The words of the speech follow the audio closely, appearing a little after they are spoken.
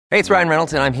Hey, it's Ryan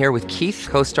Reynolds, and I'm here with Keith,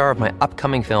 co-star of my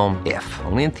upcoming film, If,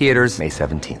 only in theaters May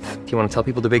 17th. Do you want to tell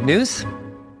people the big news?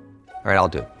 All right, I'll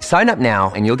do it. Sign up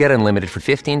now and you'll get unlimited for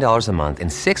 $15 a month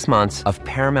and 6 months of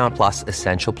Paramount Plus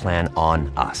Essential Plan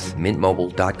on us.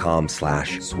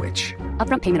 MintMobile.com/switch.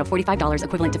 Upfront payment of $45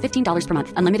 equivalent to $15 per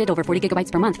month. Unlimited over 40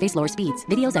 gigabytes per month. Face lower speeds.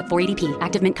 Videos at 480p.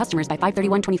 Active Mint customers by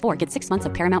 531.24 get 6 months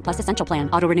of Paramount Plus Essential Plan.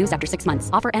 Auto renews after 6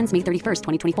 months. Offer ends May 31st,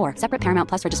 2024. Separate Paramount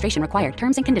Plus registration required.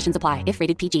 Terms and conditions apply if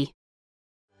rated PG.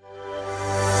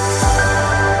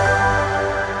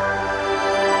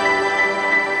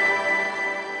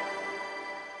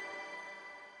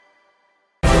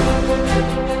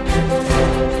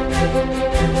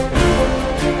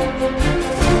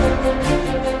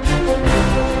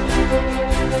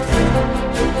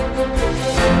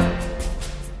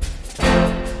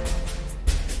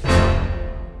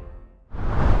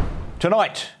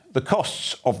 Tonight, the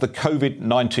costs of the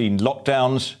COVID-19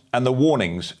 lockdowns and the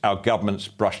warnings our governments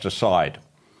brushed aside.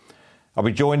 I'll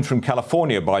be joined from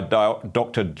California by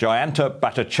Dr. Jayanta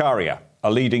Bhattacharya, a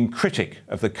leading critic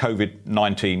of the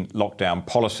COVID-19 lockdown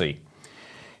policy.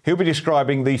 He'll be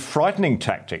describing the frightening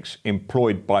tactics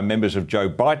employed by members of Joe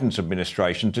Biden's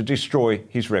administration to destroy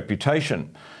his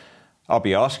reputation. I'll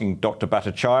be asking Dr.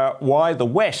 Bhattacharya why the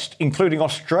West, including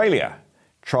Australia,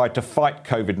 tried to fight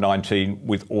COVID-19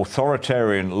 with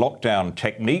authoritarian lockdown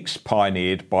techniques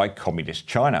pioneered by communist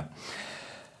China.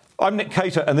 I'm Nick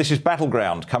Cater, and this is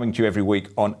Battleground, coming to you every week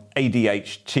on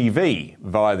ADH-TV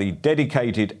via the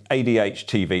dedicated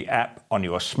ADH-TV app on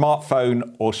your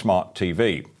smartphone or smart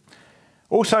TV.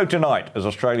 Also tonight, as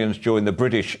Australians join the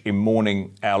British in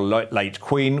mourning our late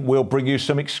Queen, we'll bring you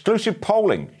some exclusive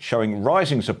polling showing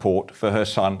rising support for her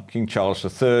son, King Charles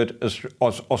III, as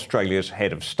Australia's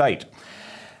head of state.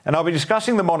 And I'll be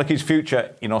discussing the monarchy's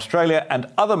future in Australia and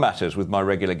other matters with my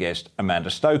regular guest,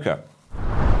 Amanda Stoker.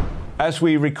 As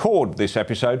we record this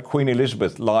episode, Queen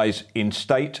Elizabeth lies in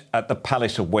state at the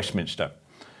Palace of Westminster.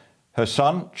 Her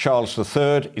son, Charles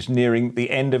III, is nearing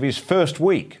the end of his first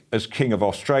week as King of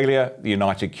Australia, the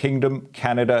United Kingdom,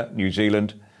 Canada, New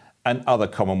Zealand, and other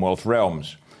Commonwealth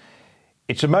realms.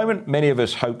 It's a moment many of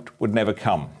us hoped would never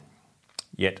come.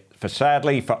 Yet,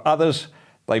 sadly for others,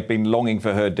 they've been longing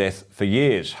for her death for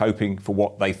years, hoping for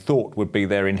what they thought would be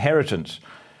their inheritance: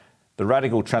 the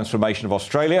radical transformation of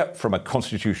Australia from a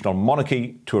constitutional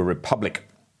monarchy to a republic.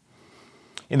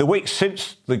 In the weeks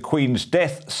since the Queen's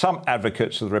death, some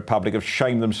advocates of the Republic have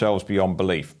shamed themselves beyond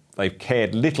belief. They've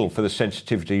cared little for the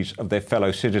sensitivities of their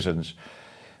fellow citizens,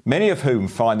 many of whom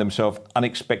find themselves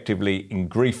unexpectedly in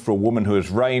grief for a woman who has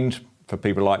reigned, for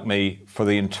people like me, for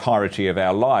the entirety of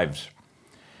our lives.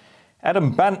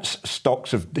 Adam Bandt's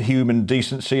stocks of human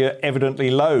decency are evidently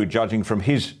low, judging from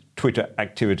his Twitter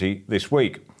activity this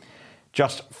week.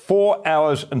 Just 4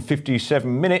 hours and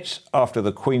 57 minutes after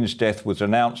the Queen's death was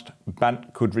announced,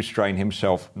 Bandt could restrain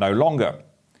himself no longer.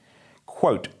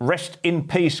 Quote, "Rest in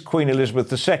peace, Queen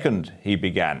Elizabeth II, he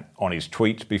began on his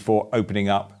tweet before opening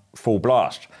up full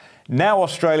blast. Now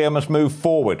Australia must move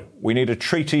forward. We need a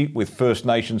treaty with First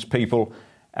Nations people,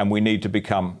 and we need to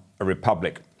become a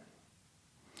republic."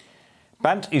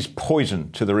 Bandt is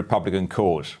poison to the Republican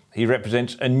cause. He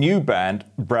represents a new brand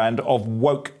of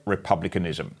woke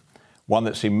republicanism, one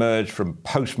that's emerged from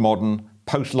postmodern,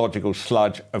 post-logical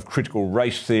sludge of critical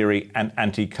race theory and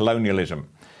anti-colonialism.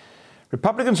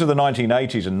 Republicans of the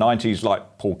 1980s and 90s,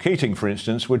 like Paul Keating, for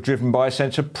instance, were driven by a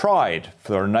sense of pride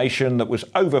for a nation that was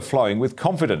overflowing with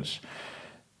confidence.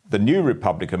 The new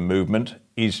Republican movement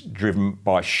is driven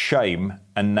by shame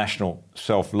and national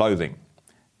self-loathing.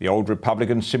 The old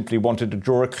Republicans simply wanted to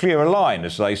draw a clearer line,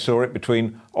 as they saw it,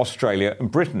 between Australia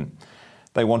and Britain.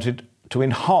 They wanted to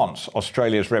enhance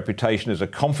Australia's reputation as a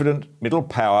confident middle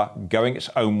power going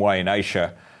its own way in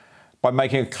Asia by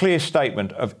making a clear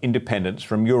statement of independence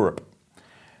from Europe.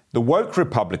 The woke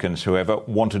Republicans, however,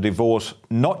 want a divorce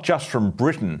not just from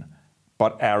Britain,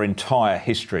 but our entire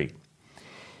history.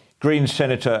 Green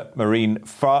Senator Marine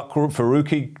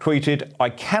Faruqi tweeted, "I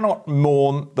cannot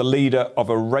mourn the leader of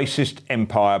a racist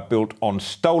empire built on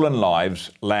stolen lives,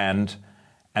 land,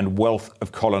 and wealth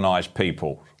of colonised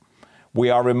people. We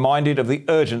are reminded of the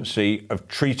urgency of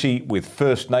treaty with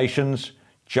First Nations,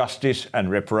 justice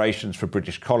and reparations for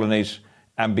British colonies,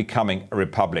 and becoming a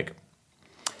republic."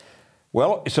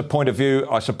 Well, it's a point of view,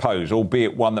 I suppose,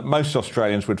 albeit one that most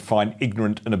Australians would find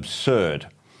ignorant and absurd.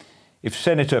 If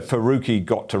Senator Faruqi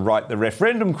got to write the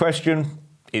referendum question,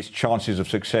 its chances of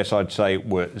success, I'd say,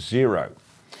 were zero.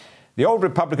 The old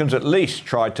Republicans at least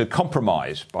tried to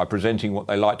compromise by presenting what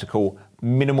they like to call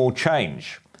minimal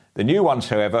change. The new ones,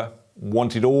 however,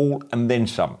 wanted all and then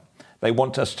some. They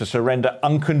want us to surrender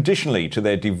unconditionally to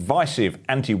their divisive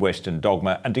anti-Western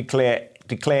dogma and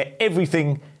declare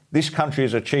everything this country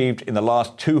has achieved in the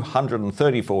last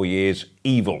 234 years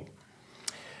evil.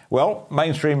 Well,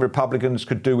 mainstream Republicans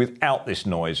could do without this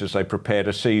noise as they prepare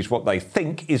to seize what they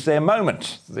think is their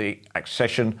moment, the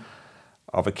accession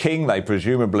of a king they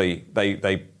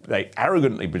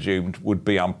arrogantly presumed would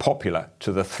be unpopular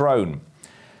to the throne.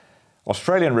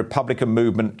 Australian Republican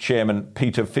movement chairman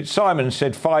Peter Fitzsimons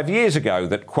said 5 years ago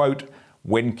that, quote,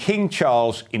 "When King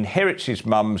Charles inherits his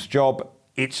mum's job,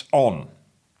 it's on,"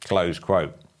 close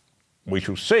quote. We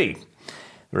shall see.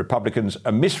 The Republicans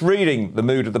are misreading the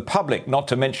mood of the public, not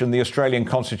to mention the Australian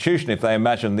Constitution, if they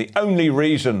imagine the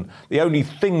only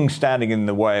thing standing in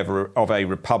the way of a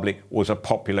republic was a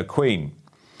popular queen.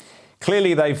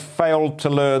 Clearly, they've failed to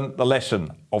learn the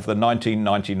lesson of the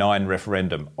 1999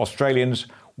 referendum. Australians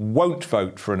won't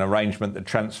vote for an arrangement that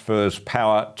transfers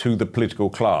power to the political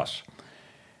class.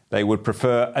 They would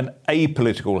prefer an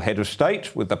apolitical head of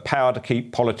state with the power to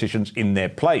keep politicians in their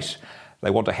place.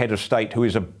 They want a head of state who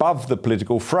is above the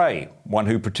political fray, one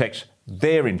who protects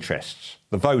their interests,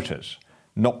 the voters,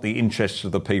 not the interests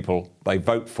of the people they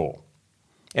vote for.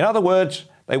 In other words,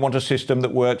 they want a system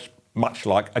that works much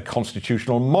like a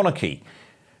constitutional monarchy,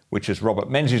 which, as Robert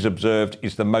Menzies observed,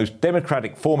 is the most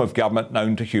democratic form of government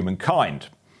known to humankind.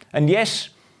 And yes,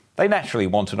 they naturally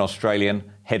want an Australian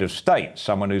head of state,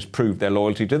 someone who's proved their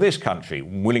loyalty to this country,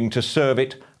 willing to serve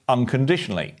it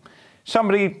unconditionally.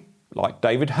 Somebody like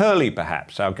David Hurley,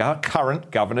 perhaps, our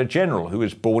current Governor-General, who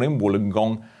was born in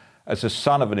Wollongong as the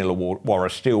son of an Illawarra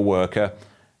steelworker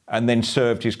and then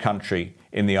served his country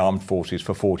in the armed forces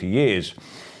for 40 years.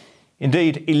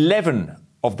 Indeed, 11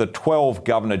 of the 12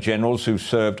 Governor-Generals who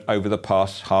served over the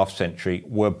past half-century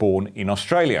were born in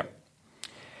Australia.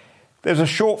 There's a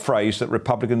short phrase that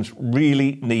Republicans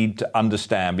really need to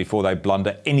understand before they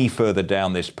blunder any further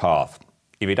down this path.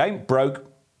 If it ain't broke,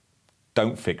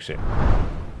 don't fix it.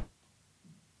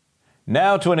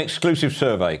 Now to an exclusive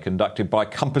survey conducted by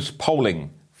Compass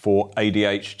Polling for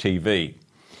ADH TV.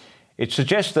 It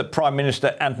suggests that Prime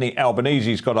Minister Anthony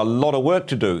Albanese's got a lot of work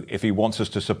to do if he wants us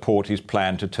to support his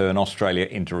plan to turn Australia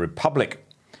into a republic.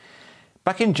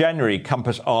 Back in January,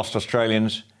 Compass asked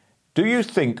Australians, do you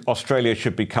think Australia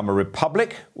should become a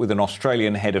republic with an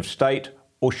Australian head of state,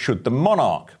 or should the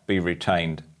monarch be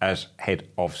retained as head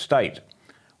of state?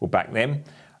 Well, back then,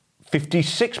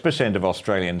 56% of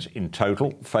Australians in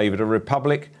total favoured a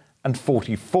republic and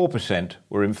 44%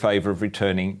 were in favour of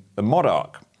returning the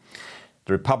monarch.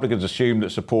 The Republicans assumed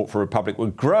that support for a republic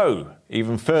would grow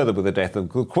even further with the death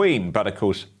of the Queen, but of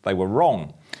course they were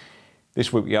wrong.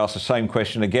 This week we asked the same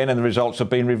question again and the results have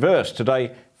been reversed.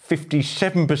 Today,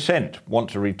 57% want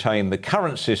to retain the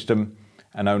current system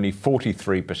and only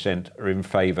 43% are in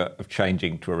favour of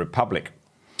changing to a republic.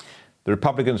 The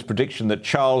Republicans' prediction that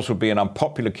Charles would be an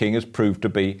unpopular king has proved to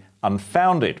be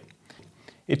unfounded.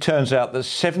 It turns out that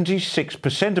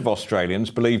 76% of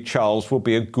Australians believe Charles will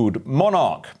be a good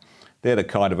monarch. They're the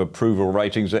kind of approval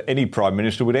ratings that any Prime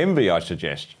Minister would envy, I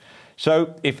suggest.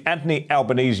 So if Anthony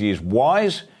Albanese is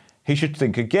wise, he should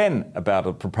think again about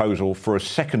a proposal for a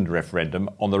second referendum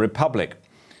on the Republic.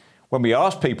 When we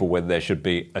asked people whether there should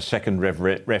be a second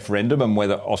referendum and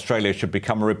whether Australia should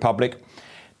become a republic,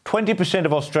 20%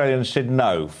 of Australians said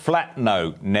no, flat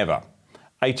no, never.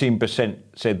 18%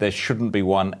 said there shouldn't be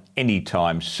one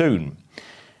anytime soon.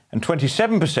 And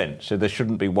 27% said there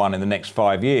shouldn't be one in the next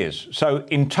 5 years. So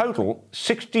in total,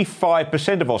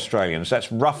 65% of Australians,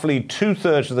 that's roughly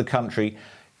 2/3 of the country,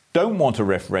 don't want a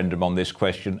referendum on this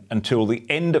question until the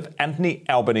end of Anthony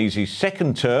Albanese's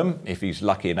second term, if he's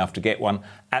lucky enough to get one,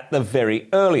 at the very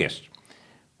earliest.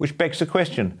 Which begs the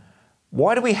question,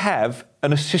 why do we have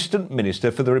an Assistant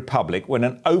Minister for the Republic when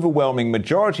an overwhelming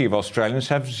majority of Australians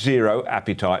have zero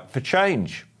appetite for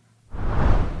change?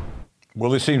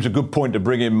 Well, this seems a good point to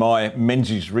bring in my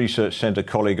Menzies Research Centre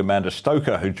colleague Amanda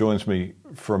Stoker, who joins me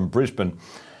from Brisbane.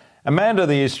 Amanda,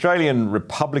 the Australian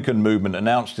Republican movement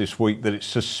announced this week that it's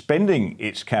suspending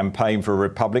its campaign for a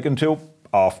republic until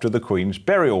after the Queen's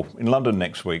burial in London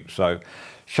next week. So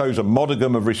shows a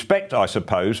modicum of respect, I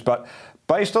suppose. But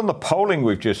based on the polling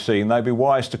we've just seen, they'd be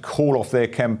wise to call off their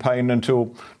campaign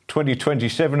until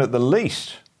 2027 at the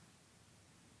least.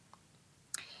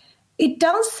 It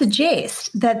does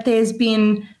suggest that there's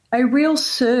been a real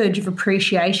surge of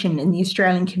appreciation in the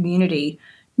Australian community,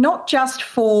 not just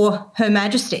for Her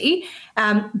Majesty,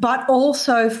 but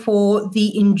also for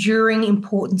the enduring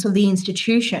importance of the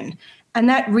institution. And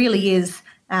that really is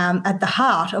at the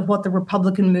heart of what the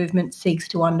Republican movement seeks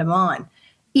to undermine.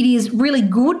 It is really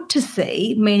good to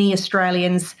see many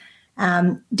Australians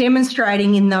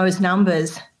demonstrating in those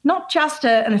numbers not just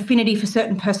an affinity for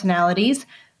certain personalities,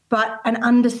 but an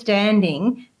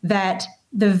understanding that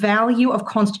the value of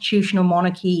constitutional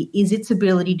monarchy is its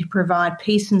ability to provide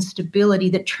peace and stability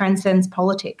that transcends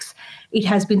politics. It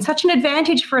has been such an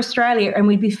advantage for Australia, and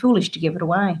we'd be foolish to give it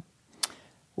away.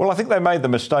 Well, I think they made the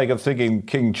mistake of thinking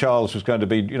King Charles was going to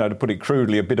be, to put it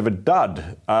crudely, a bit of a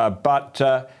dud. But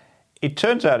it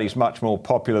turns out he's much more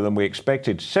popular than we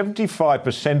expected.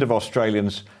 75% of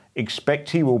Australians expect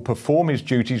he will perform his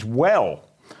duties well.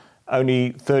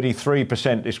 Only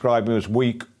 33% describe him as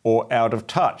weak or out of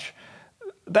touch.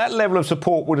 That level of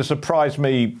support would have surprised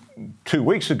me 2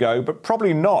 weeks ago, but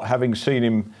probably not, having seen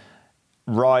him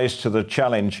rise to the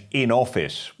challenge in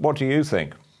office. What do you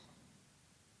think?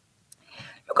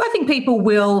 Look, I think people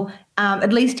will,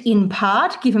 at least in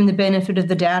part, give him the benefit of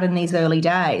the doubt in these early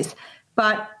days.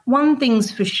 But one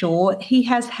thing's for sure, he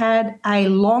has had a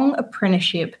long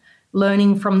apprenticeship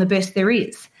learning from the best there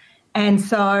is. And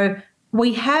so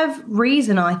we have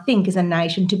reason, I think, as a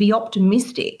nation to be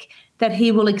optimistic that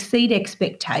he will exceed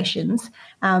expectations.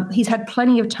 He's had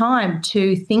plenty of time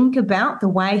to think about the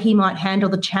way he might handle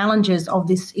the challenges of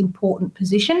this important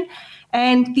position.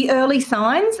 And the early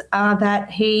signs are that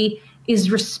he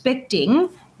is respecting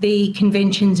the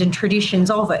conventions and traditions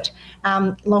of it.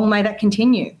 Long may that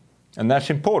continue. And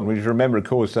that's important. We should remember, of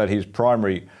course, that his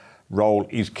primary role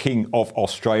is King of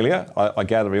Australia. I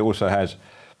gather he also has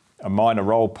a minor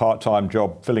role, part-time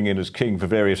job, filling in as king for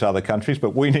various other countries,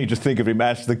 but we need to think of him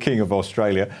as the King of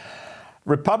Australia.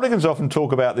 Republicans often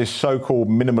talk about this so-called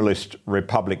minimalist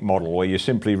republic model, where you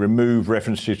simply remove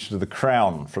references to the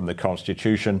Crown from the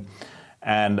Constitution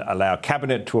and allow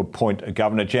Cabinet to appoint a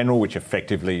Governor-General, which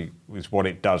effectively is what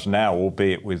it does now,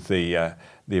 albeit with the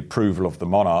approval of the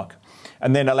monarch,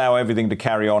 and then allow everything to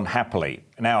carry on happily.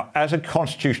 Now, as a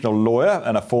constitutional lawyer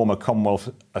and a former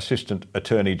Commonwealth Assistant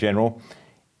Attorney General,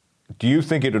 do you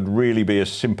think it would really be as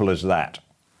simple as that?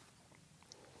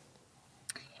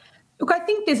 Look, I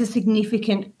think there's a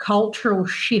significant cultural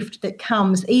shift that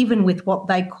comes even with what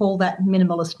they call that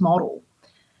minimalist model.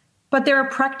 But there are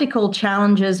practical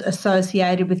challenges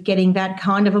associated with getting that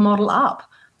kind of a model up.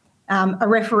 A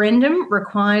referendum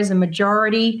requires a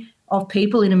majority of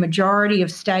people in a majority of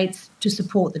states to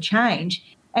support the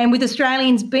change. And with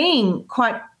Australians being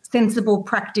quite sensible,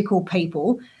 practical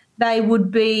people, they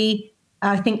would be,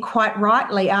 I think, quite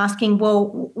rightly asking,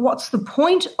 well, what's the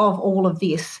point of all of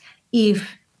this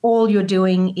if all you're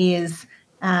doing is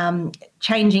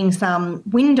changing some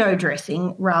window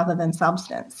dressing rather than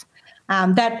substance?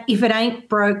 That if it ain't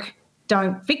broke,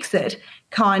 don't fix it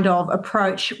kind of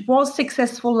approach was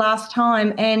successful last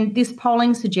time. And this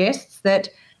polling suggests that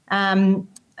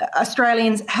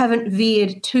Australians haven't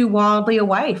veered too wildly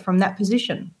away from that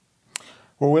position.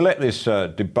 Well, we'll let this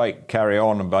debate carry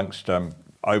on amongst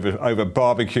over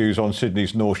barbecues on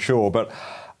Sydney's North Shore, but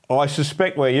I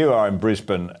suspect where you are in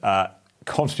Brisbane,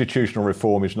 constitutional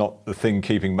reform is not the thing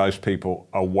keeping most people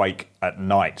awake at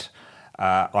night.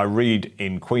 I read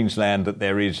in Queensland that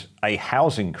there is a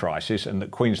housing crisis and that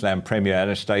Queensland Premier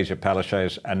Anastasia Palaszczuk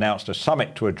has announced a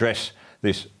summit to address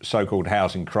this so-called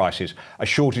housing crisis, a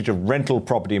shortage of rental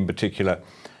property in particular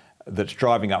that's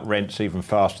driving up rents even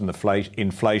faster than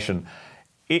inflation.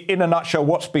 In a nutshell,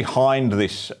 what's behind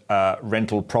this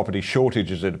rental property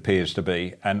shortage, as it appears to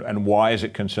be, and why is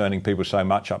it concerning people so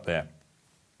much up there?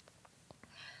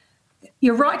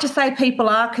 You're right to say people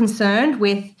are concerned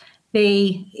with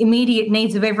the immediate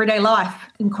needs of everyday life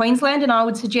in Queensland, and I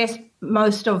would suggest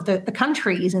most of the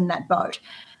country is in that boat.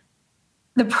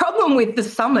 The problem with the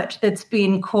summit that's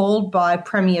been called by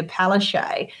Premier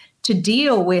Palaszczuk to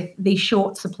deal with the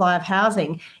short supply of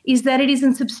housing is that it is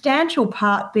in substantial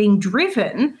part being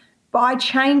driven by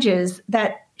changes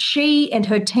that she and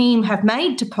her team have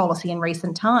made to policy in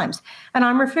recent times. And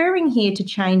I'm referring here to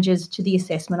changes to the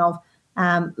assessment of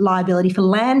liability for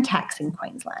land tax in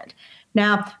Queensland.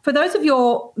 Now, for those of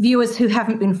your viewers who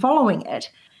haven't been following it,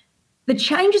 the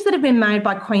changes that have been made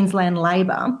by Queensland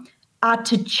Labor are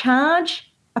to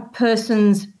charge a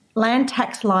person's land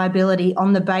tax liability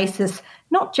on the basis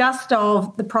not just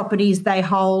of the properties they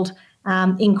hold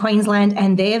in Queensland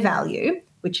and their value,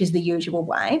 which is the usual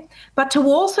way, but to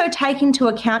also take into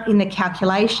account in the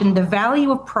calculation the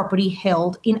value of property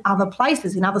held in other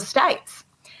places, in other states.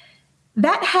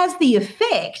 That has the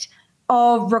effect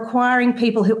of requiring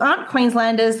people who aren't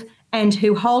Queenslanders and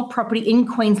who hold property in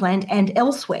Queensland and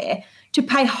elsewhere to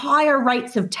pay higher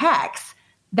rates of tax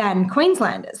than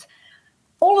Queenslanders.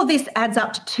 All of this adds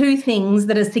up to two things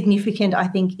that are significant, I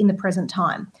think, in the present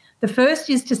time. The first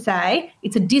is to say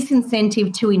it's a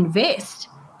disincentive to invest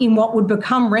in what would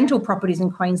become rental properties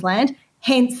in Queensland,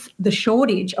 hence the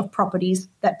shortage of properties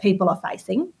that people are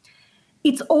facing.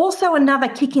 It's also another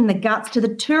kick in the guts to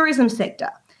the tourism sector.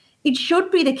 It should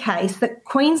be the case that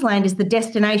Queensland is the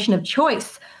destination of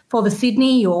choice for the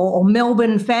Sydney or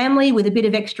Melbourne family with a bit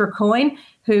of extra coin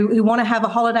who want to have a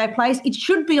holiday place. It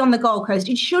should be on the Gold Coast.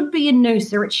 It should be in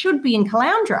Noosa. It should be in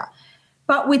Caloundra.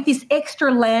 But with this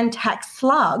extra land tax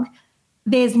slug,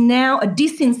 there's now a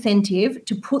disincentive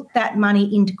to put that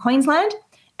money into Queensland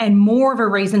and more of a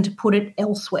reason to put it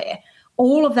elsewhere.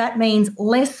 All of that means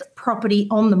less property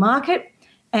on the market,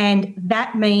 and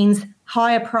that means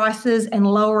higher prices and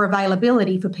lower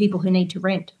availability for people who need to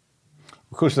rent.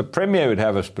 Of course, the Premier would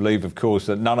have us believe, of course,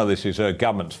 that none of this is her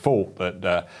government's fault,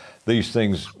 that these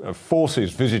things are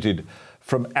forces visited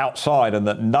from outside and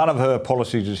that none of her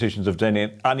policy decisions have done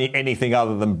anything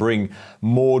other than bring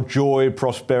more joy,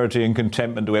 prosperity and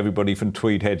contentment to everybody from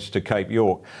Tweed Heads to Cape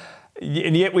York.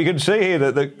 And yet we can see here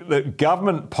that the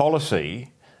government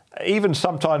policy, even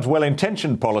sometimes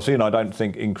well-intentioned policy, and I don't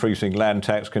think increasing land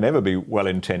tax can ever be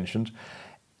well-intentioned,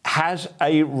 has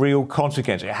a real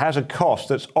consequence. It has a cost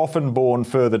that's often borne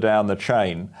further down the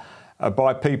chain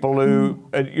by people who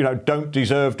don't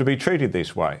deserve to be treated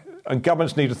this way. And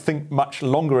governments need to think much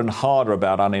longer and harder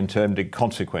about unintended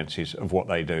consequences of what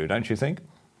they do, don't you think?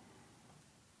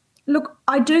 Look,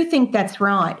 I do think that's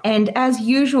right. And as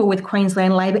usual with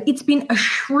Queensland Labor, it's been a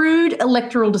shrewd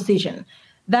electoral decision.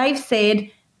 They've said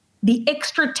the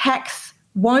extra tax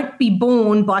won't be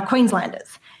borne by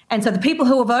Queenslanders. And so the people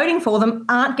who are voting for them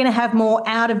aren't going to have more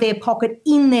out of their pocket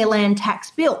in their land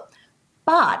tax bill.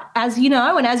 But as you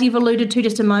know, and as you've alluded to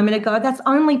just a moment ago, that's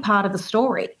only part of the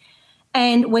story.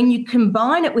 And when you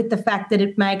combine it with the fact that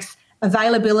it makes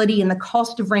availability and the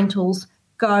cost of rentals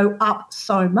go up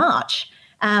so much,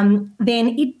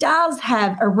 then it does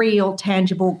have a real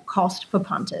tangible cost for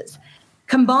punters.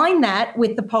 Combine that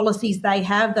with the policies they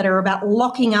have that are about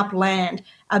locking up land,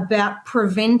 about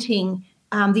preventing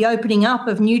the opening up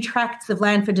of new tracts of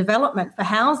land for development, for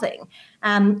housing,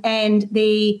 and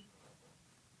the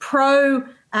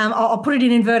I'll put it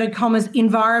in inverted commas,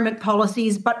 environment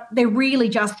policies, but they're really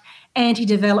just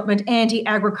anti-development,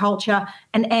 anti-agriculture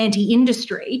and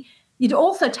anti-industry. You're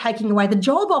also taking away the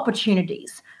job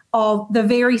opportunities of the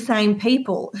very same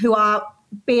people who are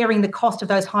bearing the cost of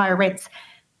those higher rents.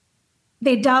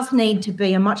 There does need to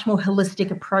be a much more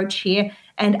holistic approach here,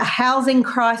 and a housing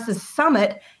crisis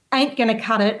summit ain't going to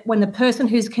cut it when the person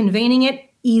who's convening it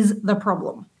is the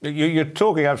problem. You're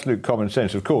talking absolute common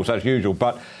sense, of course, as usual,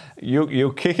 but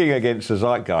you're kicking against the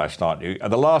zeitgeist, aren't you?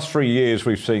 The last 3 years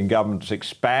we've seen governments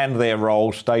expand their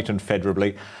role, state and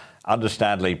federally,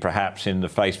 understandably perhaps in the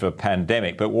face of a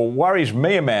pandemic. But what worries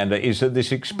me, Amanda, is that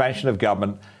this expansion of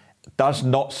government does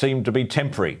not seem to be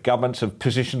temporary. Governments have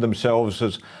positioned themselves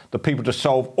as the people to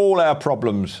solve all our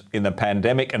problems in the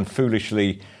pandemic, and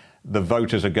foolishly the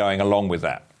voters are going along with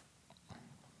that.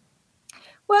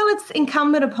 Well, it's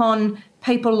incumbent upon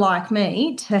people like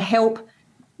me to help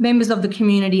members of the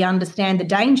community understand the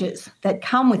dangers that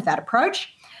come with that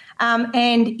approach.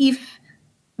 And if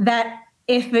that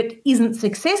effort isn't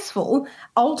successful,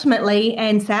 ultimately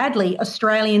and sadly,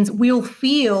 Australians will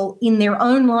feel in their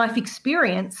own life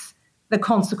experience the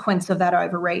consequence of that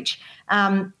overreach.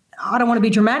 I don't want to be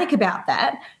dramatic about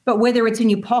that, but whether it's in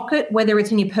your pocket, whether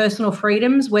it's in your personal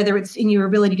freedoms, whether it's in your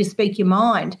ability to speak your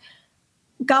mind,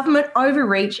 government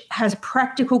overreach has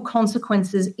practical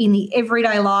consequences in the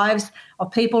everyday lives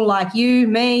of people like you,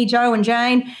 me, Joe and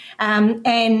Jane,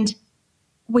 and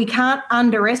we can't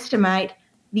underestimate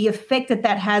the effect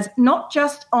that has not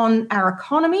just on our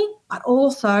economy, but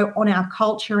also on our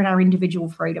culture and our individual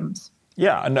freedoms.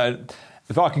 Yeah, and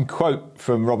if I can quote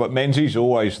from Robert Menzies,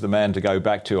 always the man to go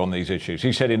back to on these issues.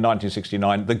 He said in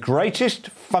 1969, "The greatest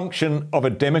function of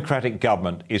a democratic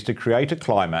government is to create a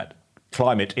climate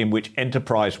in which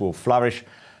enterprise will flourish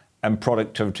and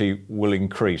productivity will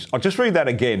increase." I'll just read that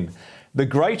again. The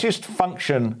greatest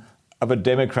function of a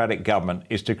democratic government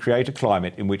is to create a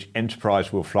climate in which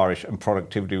enterprise will flourish and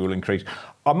productivity will increase.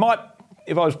 I might,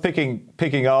 if I was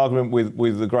picking argument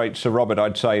with the great Sir Robert,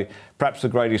 I'd say perhaps the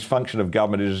greatest function of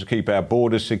government is to keep our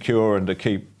borders secure and to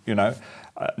keep,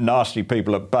 nasty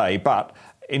people at bay. But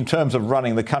in terms of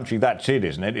running the country, that's it,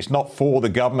 isn't it? It's not for the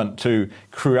government to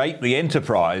create the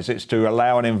enterprise. It's to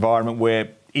allow an environment where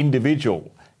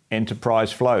individual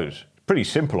enterprise flows. Pretty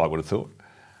simple, I would have thought.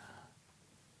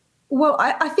 Well,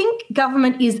 I think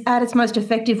government is at its most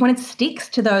effective when it sticks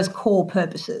to those core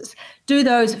purposes, do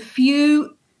those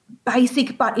few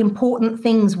basic but important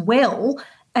things well,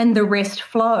 and the rest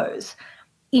flows.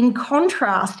 In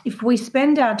contrast, if we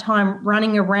spend our time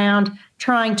running around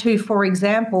trying to, for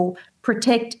example,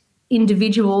 protect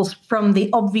individuals from the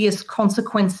obvious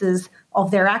consequences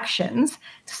of their actions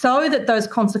so that those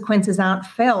consequences aren't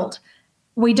felt,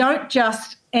 we don't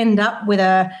just end up with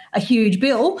a huge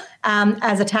bill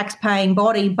as a tax-paying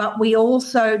body, but we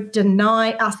also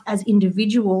deny us as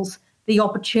individuals the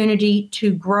opportunity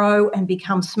to grow and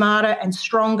become smarter and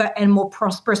stronger and more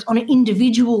prosperous on an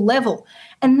individual level.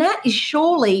 And that is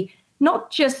surely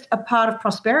not just a part of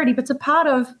prosperity, but it's a part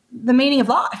of the meaning of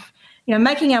life. You know,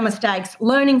 making our mistakes,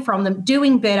 learning from them,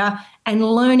 doing better, and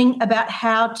learning about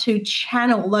how to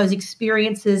channel those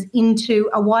experiences into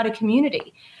a wider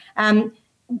community.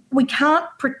 We can't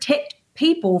protect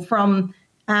people from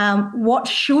what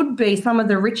should be some of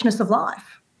the richness of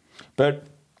life. But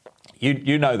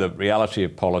you know the reality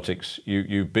of politics.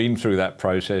 You've been through that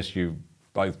process. You've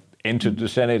both entered the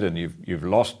Senate and you've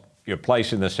lost your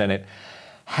place in the Senate.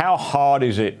 How hard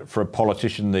is it for a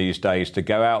politician these days to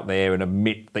go out there and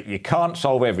admit that you can't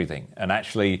solve everything, and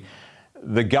actually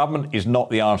the government is not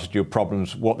the answer to your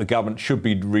problems? What the government should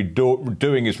be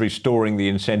doing is restoring the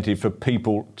incentive for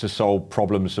people to solve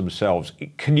problems themselves.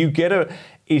 Can you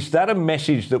is that a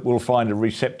message that will find a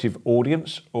receptive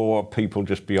audience, or are people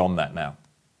just beyond that now?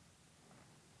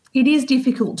 It is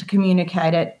difficult to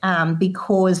communicate it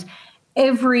because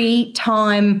every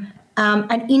time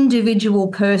an individual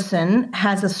person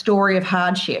has a story of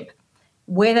hardship,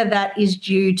 whether that is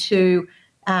due to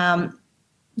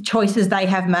choices they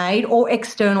have made or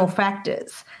external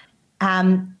factors,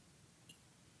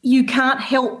 you can't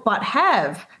help but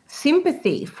have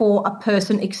sympathy for a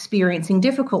person experiencing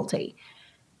difficulty.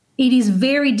 It is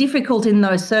very difficult in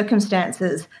those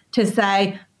circumstances to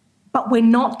say, but we're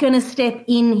not going to step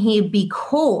in here,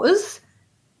 because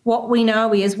what we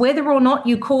know is whether or not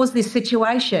you cause this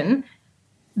situation,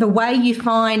 the way you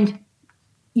find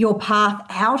your path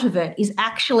out of it is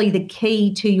actually the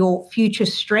key to your future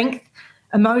strength,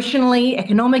 emotionally,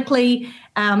 economically,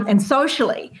 and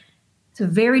socially. It's a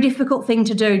very difficult thing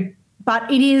to do,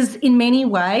 but it is in many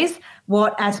ways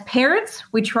what, as parents,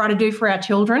 we try to do for our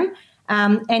children.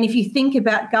 And if you think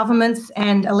about governments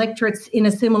and electorates in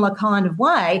a similar kind of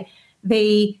way,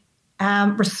 the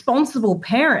responsible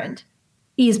parent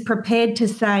is prepared to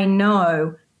say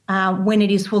no when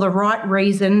it is for the right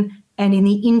reason and in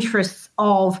the interests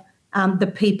of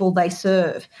the people they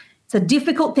serve. It's a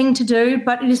difficult thing to do,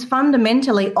 but it is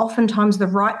fundamentally oftentimes the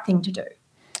right thing to do.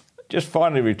 Just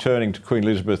finally returning to Queen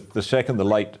Elizabeth II, the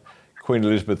late Queen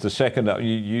Elizabeth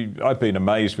II, I've been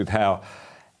amazed with how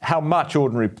much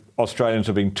ordinary Australians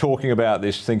have been talking about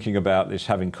this, thinking about this,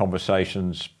 having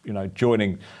conversations,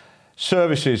 joining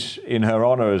services in her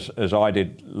honour as I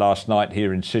did last night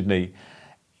here in Sydney.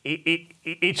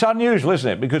 It's unusual,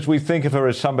 isn't it? Because we think of her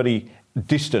as somebody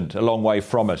distant, a long way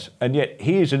from us. And yet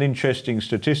here's an interesting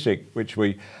statistic which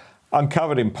we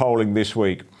uncovered in polling this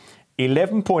week.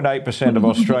 11.8% of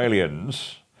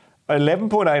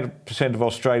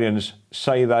Australians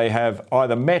say they have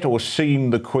either met or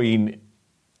seen the Queen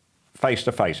face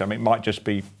to face. I mean, it might just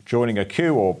be joining a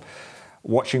queue or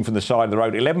watching from the side of the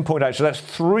road. 11.8, so that's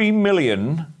 3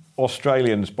 million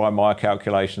Australians, by my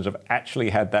calculations, have actually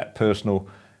had that personal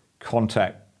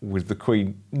contact with the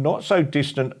Queen. Not so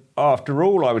distant after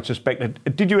all, I would suspect.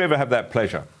 Did you ever have that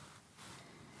pleasure?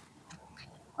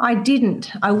 I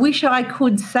didn't. I wish I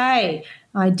could say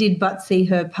I did but see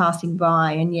her passing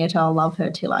by, and yet I'll love her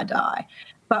till I die.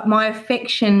 But my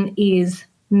affection is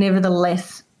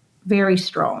nevertheless very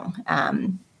strong.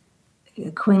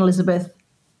 Queen Elizabeth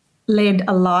led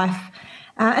a life,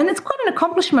 and it's quite an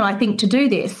accomplishment, I think, to do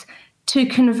this, to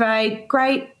convey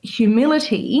great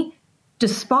humility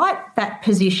despite that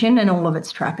position and all of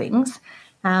its trappings,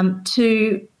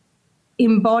 to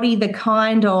embody the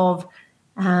kind of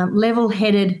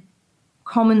level-headed,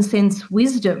 common sense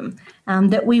wisdom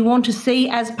that we want to see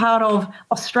as part of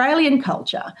Australian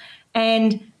culture.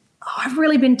 And I've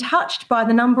really been touched by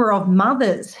the number of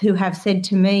mothers who have said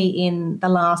to me in the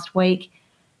last week,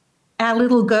 our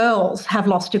little girls have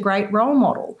lost a great role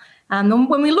model. And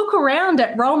when we look around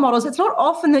at role models, it's not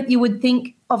often that you would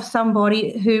think of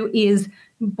somebody who is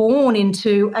born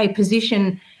into a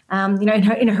position, in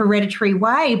a hereditary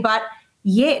way, but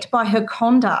yet by her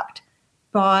conduct,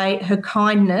 by her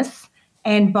kindness,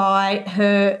 and by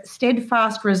her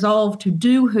steadfast resolve to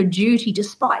do her duty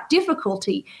despite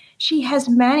difficulty, she has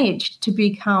managed to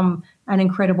become an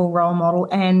incredible role model.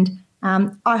 And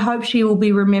I hope she will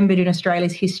be remembered in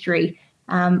Australia's history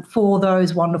for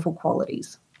those wonderful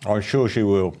qualities. I'm sure she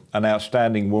will. An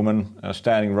outstanding woman, an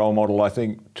outstanding role model, I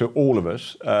think, to all of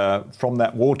us from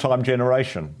that wartime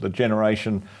generation, the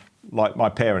generation like my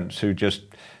parents who just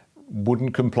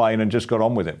wouldn't complain and just got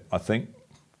on with it, I think.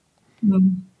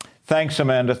 Thanks,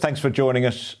 Amanda. Thanks for joining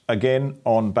us again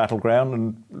on Battleground,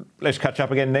 and let's catch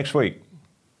up again next week.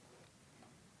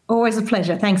 Always a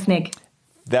pleasure. Thanks, Nick.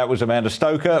 That was Amanda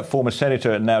Stoker, former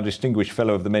senator and now distinguished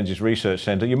fellow of the Menzies Research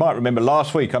Centre. You might remember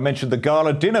last week I mentioned the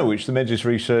gala dinner which the Menzies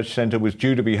Research Centre was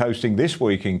due to be hosting this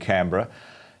week in Canberra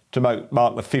to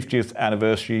mark the 50th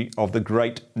anniversary of the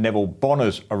great Neville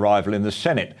Bonner's arrival in the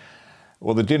Senate.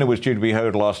 Well, the dinner was due to be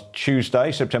held last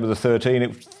Tuesday, September the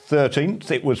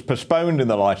 13th. It was postponed in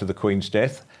the light of the Queen's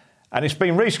death, and it's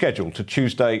been rescheduled to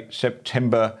Tuesday,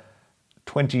 September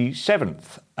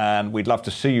 27th. And we'd love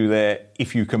to see you there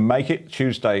if you can make it.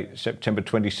 Tuesday, September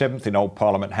 27th in Old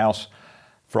Parliament House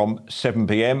from 7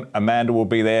 p.m. Amanda will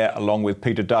be there along with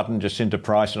Peter Dutton, Jacinta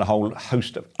Price and a whole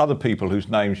host of other people whose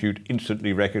names you'd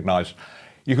instantly recognise.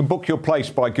 You can book your place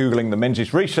by Googling the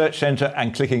Menzies Research Centre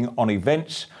and clicking on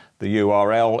events. The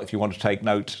URL, if you want to take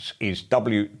notes, is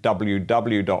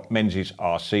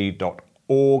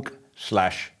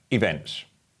www.menziesrc.org/events.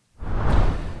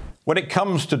 When it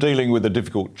comes to dealing with a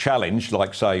difficult challenge,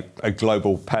 like, say, a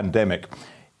global pandemic,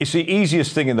 it's the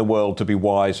easiest thing in the world to be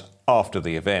wise after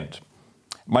the event.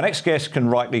 My next guest can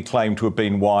rightly claim to have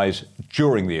been wise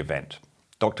during the event.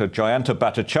 Dr. Jayanta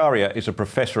Bhattacharya is a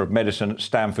professor of medicine at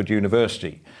Stanford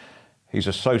University. He's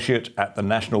associate at the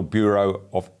National Bureau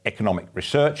of Economic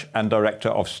Research and director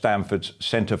of Stanford's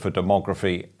Centre for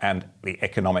Demography and the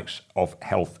Economics of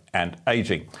Health and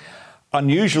Ageing.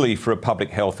 Unusually for a public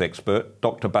health expert,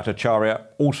 Dr. Bhattacharya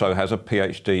also has a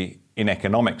PhD in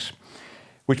economics,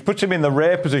 which puts him in the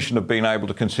rare position of being able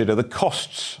to consider the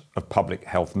costs of public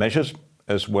health measures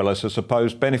as well as the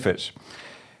supposed benefits.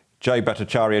 Jay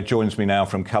Bhattacharya joins me now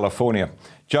from California.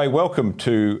 Jay, welcome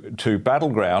to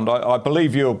Battleground. I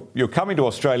believe you're coming to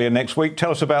Australia next week.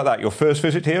 Tell us about that. Your first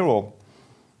visit here, or?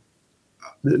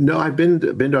 No, I've been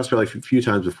to Australia a few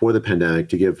times before the pandemic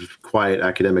to give quiet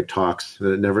academic talks.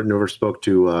 Never spoke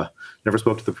to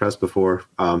the press before.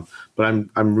 But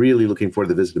I'm really looking forward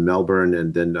to the visit to Melbourne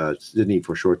and then Sydney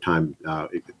for a short time. I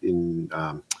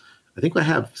think I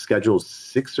have scheduled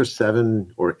 6 or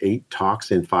 7 or 8 talks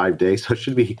in 5 days, so it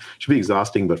should be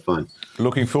exhausting but fun.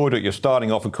 Looking forward to it. You're starting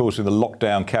off, of course, in the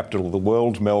lockdown capital of the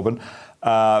world, Melbourne.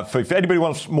 If anybody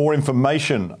wants more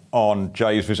information on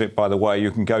Jay's visit, by the way,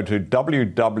 you can go to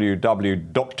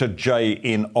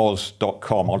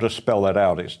www.drjayoz.com. I'll just spell that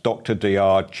out. It's Dr.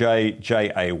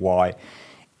 DRJJAY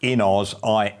in Oz,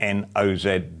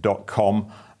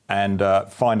 INOZ.com, and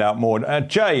find out more.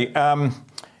 Jay,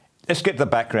 let's get to the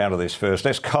background of this first.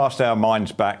 Let's cast our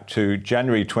minds back to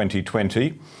January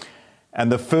 2020 and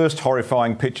the first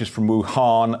horrifying pictures from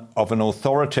Wuhan of an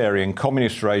authoritarian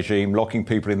communist regime locking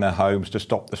people in their homes to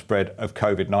stop the spread of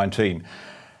COVID-19.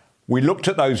 We looked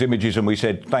at those images and we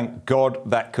said, thank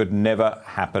God that could never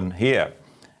happen here.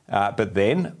 But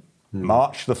then,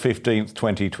 March the 15th,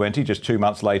 2020, just 2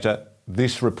 months later,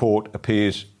 this report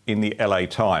appears in the LA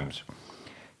Times.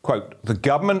 Quote, the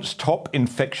government's top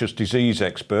infectious disease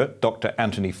expert, Dr.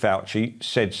 Anthony Fauci,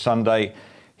 said Sunday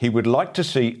he would like to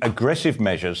see aggressive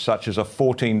measures such as a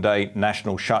 14-day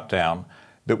national shutdown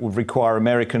that would require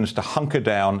Americans to hunker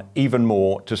down even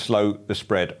more to slow the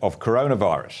spread of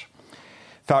coronavirus.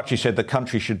 Fauci said the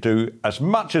country should do as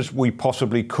much as we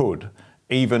possibly could,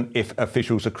 even if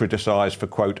officials are criticised for,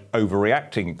 quote,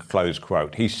 overreacting, close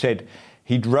quote. He said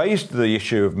he'd raised the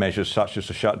issue of measures such as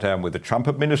the shutdown with the Trump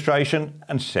administration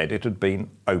and said it had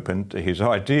been open to his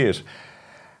ideas.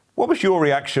 What was your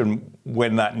reaction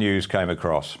when that news came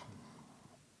across?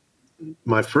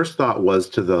 My first thought was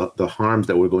to the harms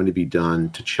that were going to be done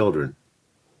to children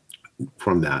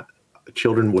from that.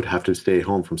 Children would have to stay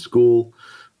home from school.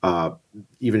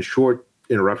 Even short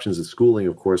interruptions of schooling,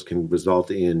 of course, can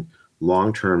result in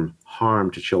long-term harm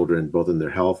to children, both in their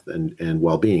health and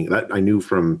well-being. That I knew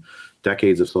from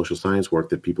decades of social science work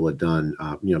that people had done,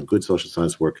 good social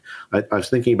science work. I was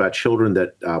thinking about children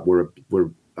that were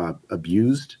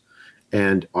abused,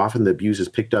 and often the abuse is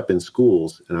picked up in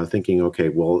schools. And I was thinking, okay,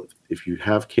 well, if you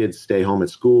have kids stay home at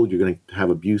school, you're going to have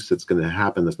abuse that's going to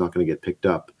happen that's not going to get picked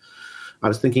up. I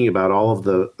was thinking about all of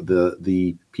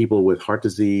the people with heart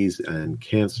disease and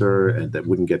cancer and that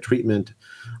wouldn't get treatment.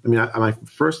 I mean, my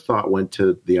first thought went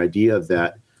to the idea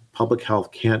that public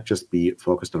health can't just be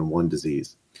focused on one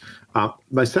disease.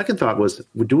 My second thought was,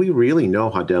 do we really know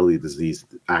how deadly the disease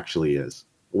actually is?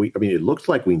 It looked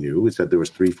like we knew. We said there was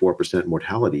 3-4%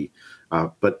 mortality,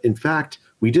 but in fact,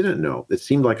 we didn't know. It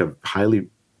seemed like a highly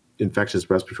infectious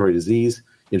respiratory disease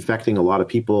infecting a lot of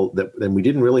people, and we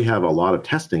didn't really have a lot of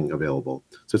testing available.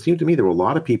 So it seemed to me there were a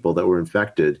lot of people that were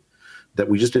infected that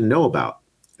we just didn't know about.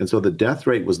 And so the death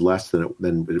rate was less than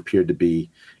it appeared to be,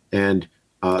 and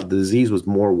the disease was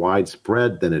more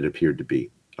widespread than it appeared to be,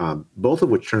 both of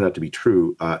which turned out to be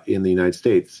true in the United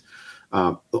States.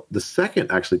 The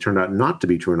second actually turned out not to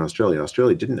be true in Australia.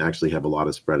 Australia didn't actually have a lot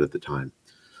of spread at the time.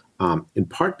 in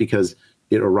part because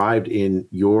it arrived in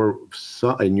your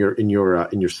summertime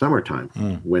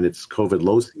when it's COVID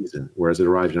low season, whereas it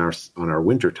arrived on our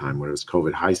winter time when it was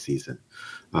COVID high season.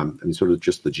 Sort of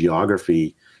just the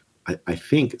geography, I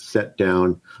think, set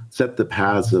the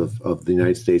paths of the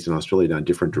United States and Australia down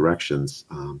different directions,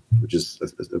 which is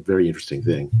a very interesting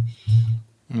thing.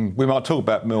 We might talk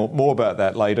about more about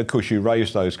that later, because you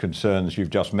raised those concerns you've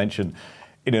just mentioned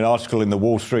in an article in the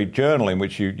Wall Street Journal, in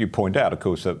which you point out, of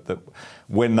course, that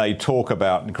when they talk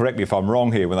about, and correct me if I'm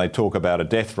wrong here, when they talk about a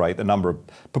death rate, the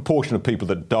proportion of people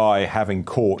that die having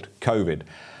caught COVID,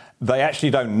 they actually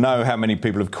don't know how many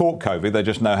people have caught COVID. They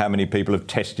just know how many people have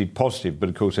tested positive. But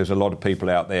of course, there's a lot of people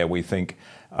out there we think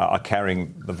are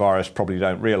carrying the virus, probably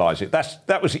don't realise it.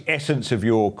 That was the essence of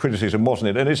your criticism, wasn't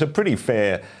it? And it's a pretty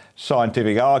fair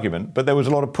scientific argument, but there was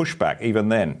a lot of pushback even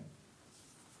then.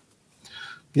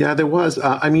 Yeah, there was.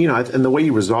 And the way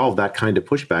you resolve that kind of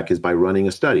pushback is by running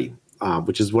a study,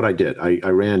 which is what I did. I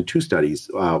ran two studies,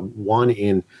 one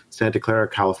in Santa Clara,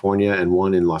 California, and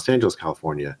one in Los Angeles,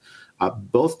 California.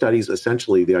 Both studies,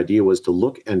 essentially, the idea was to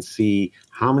look and see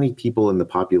how many people in the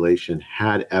population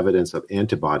had evidence of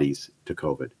antibodies to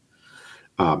COVID.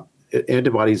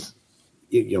 Antibodies,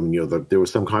 there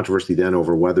was some controversy then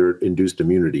over whether it induced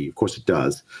immunity. Of course, it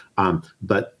does.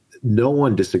 But no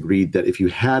one disagreed that if you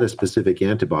had a specific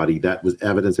antibody, that was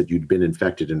evidence that you'd been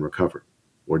infected and recovered,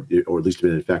 or at least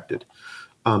been infected.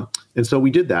 And so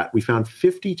we did that. We found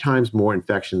 50 times more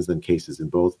infections than cases in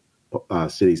both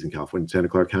cities in California, Santa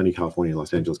Clara County, California,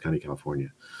 Los Angeles County, California.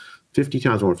 50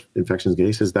 times more infections than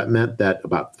cases. That meant that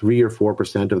about 3 or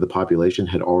 4% of the population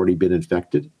had already been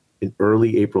infected in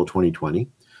early April 2020.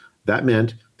 That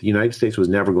meant the United States was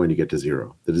never going to get to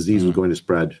zero. The disease was going to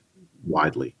spread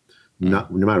widely. No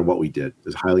matter what we did. It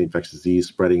was highly infectious disease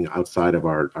spreading outside of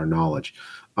our knowledge.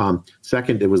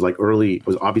 Second, it was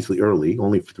obviously early,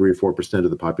 only 3 or 4%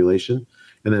 of the population.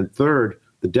 And then third,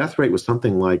 the death rate was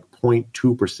something like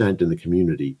 0.2% in the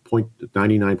community,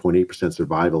 99.8%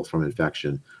 survival from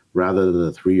infection, rather than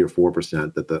the 3 or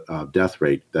 4% that the death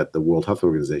rate that the World Health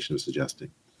Organization was suggesting.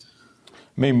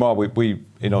 Meanwhile, we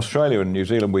in Australia and New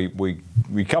Zealand,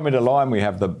 we come into line. We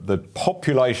have the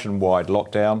population-wide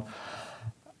lockdown.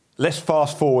 Let's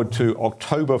fast forward to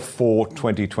October 4,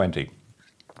 2020.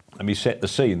 Let me set the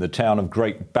scene. The town of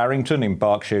Great Barrington in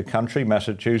Berkshire County,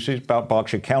 Massachusetts.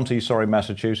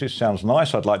 Sounds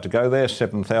nice. I'd like to go there.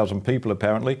 7,000 people,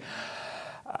 apparently.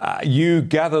 You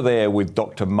gather there with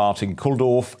Dr. Martin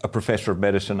Kulldorff, a professor of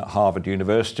medicine at Harvard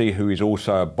University, who is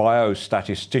also a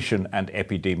biostatistician and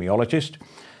epidemiologist,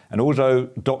 and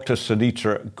also Dr.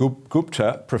 Sunita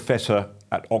Gupta, professor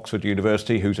at Oxford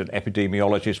University, who's an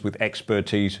epidemiologist with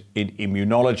expertise in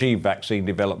immunology, vaccine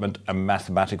development, and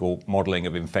mathematical modelling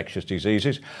of infectious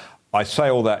diseases. I say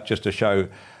all that just to show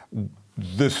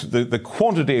the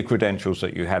quantity of credentials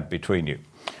that you had between you.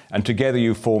 And together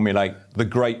you formulate the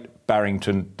Great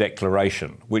Barrington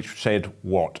Declaration, which said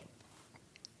what?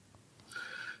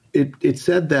 It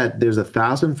said that there's a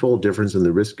 1,000-fold difference in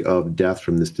the risk of death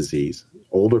from this disease.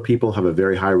 Older people have a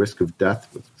very high risk of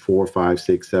death, 4, 5,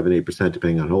 6, 7, 8%,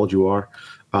 depending on how old you are.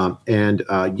 And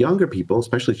younger people,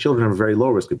 especially children, have a very low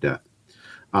risk of death.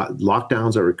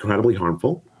 Lockdowns are incredibly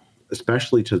harmful,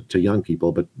 especially to young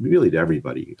people, but really to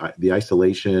everybody. The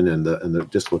isolation and the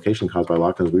dislocation caused by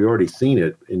lockdowns, we've already seen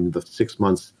it in the 6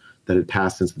 months that had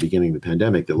passed since the beginning of the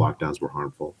pandemic, that lockdowns were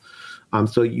harmful.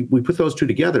 So we put those two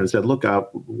together and said, look,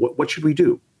 what should we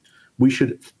do? We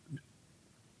should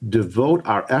devote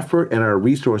our effort and our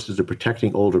resources to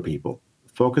protecting older people,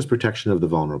 focus protection of the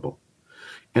vulnerable.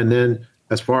 And then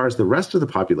as far as the rest of the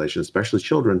population, especially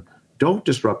children, don't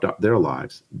disrupt their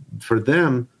lives. For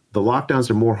them, the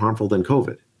lockdowns are more harmful than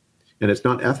COVID, and it's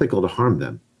not ethical to harm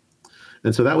them.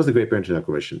 And so that was the Great Barrington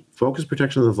Declaration. Focus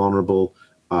protection of the vulnerable,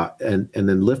 and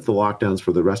then lift the lockdowns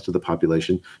for the rest of the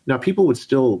population. Now, people would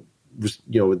still,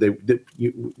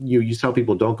 you tell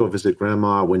people don't go visit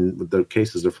grandma when the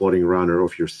cases are floating around, or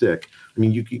if you're sick. I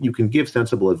mean, you can give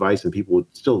sensible advice and people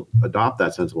would still adopt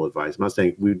that sensible advice. I'm not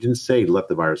saying, we didn't say let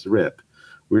the virus rip.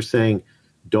 We're saying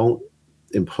don't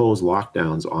impose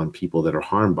lockdowns on people that are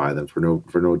harmed by them for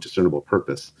no discernible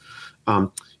purpose.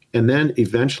 And then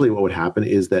eventually what would happen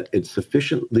is that a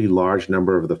sufficiently large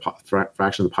number of the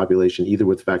fraction of the population, either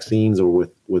with vaccines or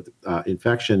with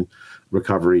infection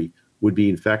recovery, would be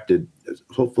infected,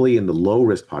 hopefully in the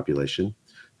low-risk population,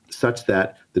 such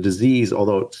that the disease,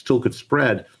 although it still could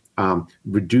spread,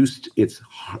 reduced its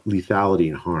lethality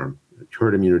and harm.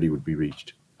 Herd immunity would be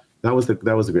reached. That was the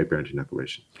Great Barrington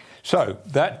Declaration. So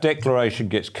that declaration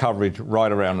gets coverage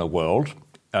right around the world.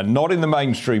 Not in the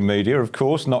mainstream media, of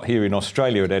course, not here in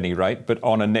Australia at any rate, but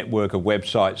on a network of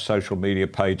websites, social media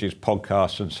pages,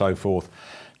 podcasts and so forth,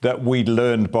 that we'd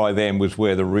learned by then was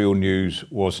where the real news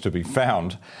was to be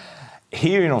found.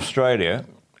 Here in Australia,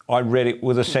 I read it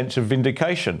with a sense of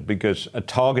vindication because a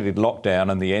targeted lockdown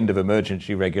and the end of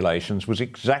emergency regulations was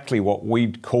exactly what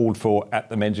we'd called for at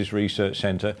the Menzies Research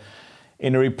Centre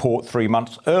in a report 3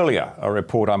 months earlier, a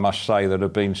report, I must say, that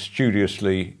had been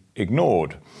studiously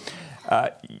ignored.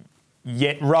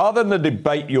 Yet rather than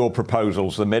debate your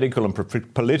proposals, the medical and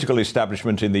political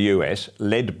establishment in the US,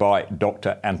 led by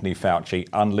Dr. Anthony Fauci,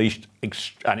 unleashed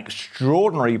an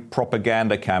extraordinary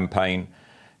propaganda campaign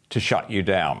to shut you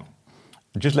down.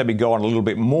 Just let me go on a little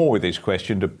bit more with this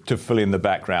question to fill in the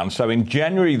background. So in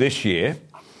January this year,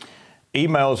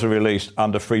 emails are released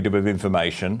under Freedom of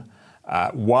Information.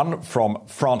 One from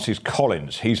Francis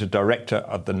Collins, he's a director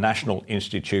of the National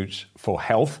Institutes for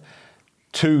Health,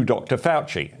 to Dr.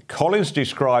 Fauci. Collins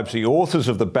describes the authors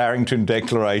of the Barrington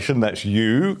Declaration, that's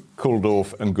you,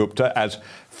 Kulldorff and Gupta, as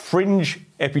fringe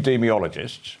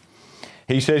epidemiologists.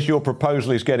 He says your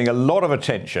proposal is getting a lot of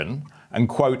attention and,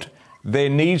 quote, there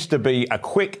needs to be a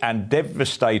quick and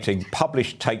devastating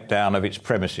published takedown of its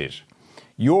premises.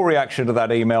 Your reaction to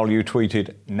that email, you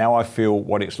tweeted, now I feel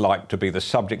what it's like to be the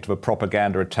subject of a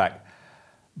propaganda attack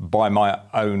by my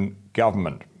own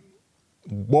government.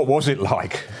 What was it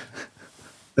like?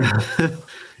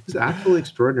 It's absolutely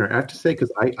extraordinary. I have to say,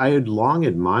 because I had long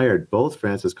admired both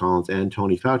Francis Collins and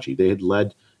Tony Fauci. They had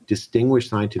led distinguished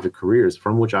scientific careers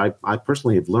from which I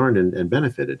personally have learned and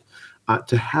benefited.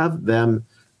 To have them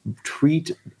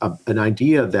treat an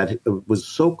idea that was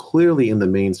so clearly in the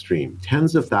mainstream,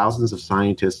 tens of thousands of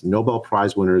scientists, Nobel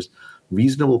Prize winners,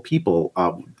 reasonable people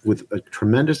with a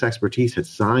tremendous expertise had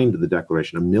signed the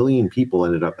declaration. Nearly a million people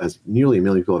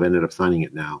have ended up signing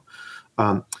it now.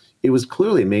 It was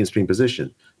clearly a mainstream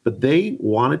position, but they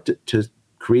wanted to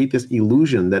create this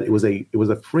illusion that it was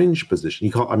a fringe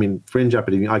position. Fringe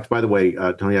epidemiologist. By the way,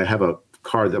 Tony, I have a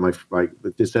card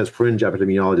that it says fringe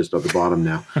epidemiologist at the bottom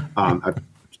now.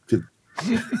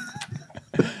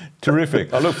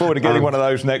 Terrific. I look forward to getting one of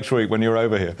those next week when you're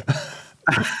over here.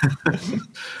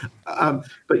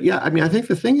 But yeah, I think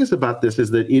the thing is about this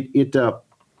is that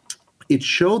it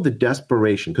showed the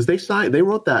desperation because they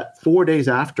wrote that 4 days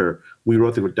after we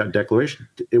wrote the declaration.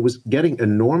 It was getting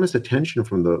enormous attention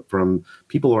from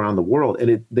people around the world,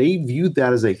 and they viewed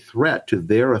that as a threat to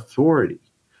their authority.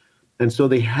 And so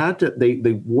they had to.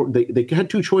 They had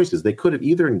two choices. They could have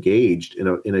either engaged in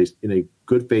a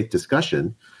good faith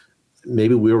discussion.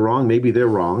 Maybe we were wrong. Maybe they're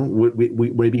wrong.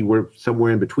 Maybe we're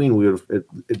somewhere in between.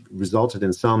 It resulted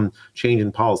in some change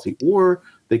in policy, or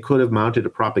they could have mounted a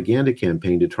propaganda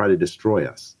campaign to try to destroy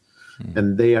us.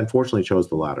 And they unfortunately chose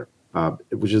the latter,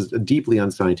 which is a deeply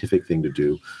unscientific thing to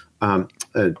do.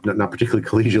 Not particularly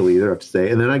collegial either, I have to say.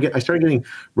 And then I started getting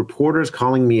reporters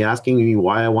calling me, asking me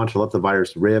why I wanted to let the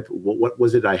virus rip. What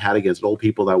was it I had against old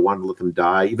people that I wanted to let them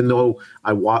die? Even though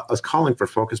I was calling for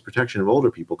focused protection of older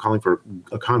people, calling for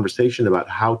a conversation about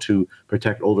how to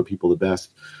protect older people the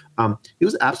best. It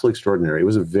was absolutely extraordinary. It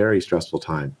was a very stressful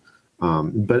time.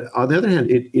 But on the other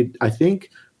hand, it I think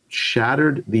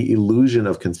shattered the illusion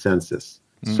of consensus.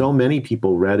 So many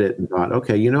people read it and thought,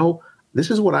 okay, this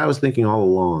is what I was thinking all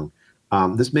along.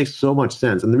 This makes so much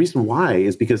sense. And the reason why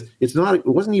is because it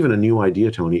wasn't even a new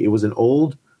idea, Tony. It was an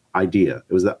old idea.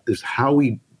 It's how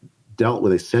we dealt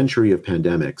with a century of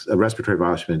pandemics, respiratory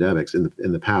virus pandemics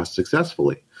in the past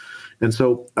successfully. And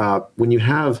so when you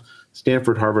have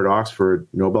Stanford, Harvard, Oxford,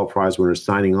 Nobel Prize winners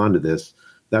signing on to this,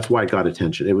 that's why it got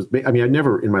attention. I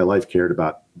never in my life cared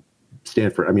about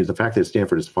Stanford. The fact that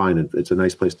Stanford is fine and it's a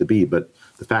nice place to be, but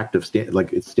the fact of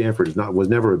Stanford was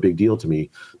never a big deal to me.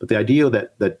 But the idea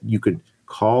that you could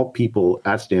call people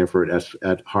at Stanford,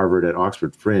 at Harvard, at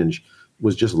Oxford fringe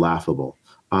was just laughable.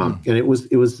 And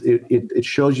it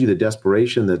shows you the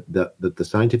desperation that the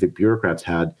scientific bureaucrats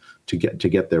had to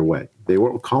get their way. They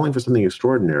were calling for something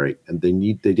extraordinary, and they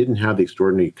didn't have the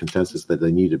extraordinary consensus that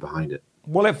they needed behind it.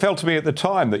 Well, it felt to me at the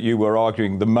time that you were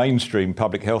arguing the mainstream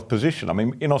public health position.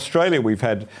 In Australia, we've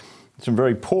had some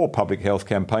very poor public health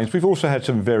campaigns. We've also had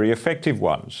some very effective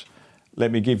ones.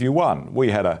 Let me give you one.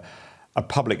 We had a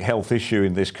public health issue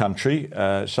in this country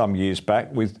some years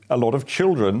back with a lot of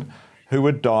children who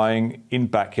were dying in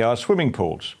backyard swimming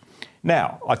pools.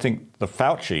 Now, I think the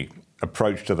Fauci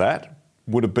approach to that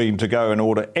would have been to go and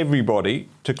order everybody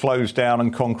to close down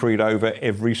and concrete over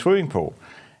every swimming pool.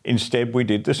 Instead, we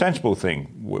did the sensible thing.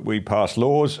 We passed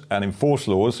laws and enforced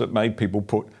laws that made people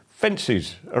put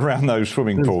fences around those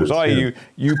swimming pools, i.e.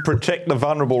 you protect the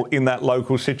vulnerable in that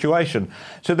local situation.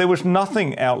 So there was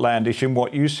nothing outlandish in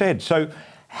what you said. So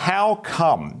How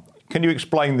come, can you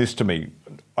explain this to me?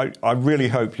 I really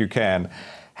hope you can.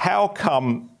 How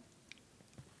come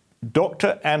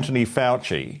Dr. Anthony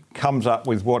Fauci comes up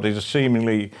with what is a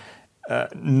seemingly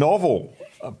novel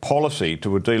policy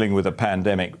to dealing with a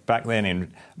pandemic back then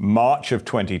in March of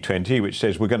 2020, which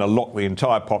says we're going to lock the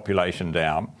entire population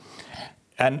down?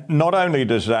 And not only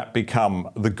does that become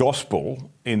the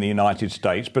gospel in the United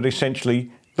States, but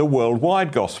essentially the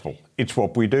worldwide gospel. It's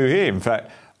what we do here. In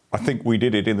fact, I think we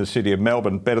did it in the city of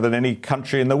Melbourne better than any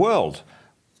country in the world.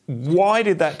 Why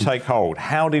did that take hold?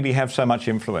 How did he have so much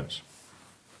influence?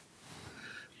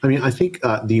 I mean, I think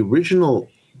the original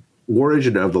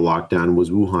origin of the lockdown was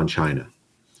Wuhan, China.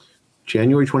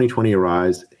 January 2020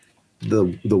 arrives.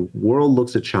 The world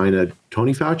looks at China.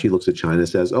 Tony Fauci looks at China and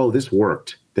says, oh, this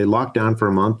worked. They locked down for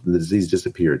a month and the disease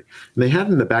disappeared. And they had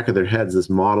in the back of their heads this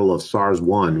model of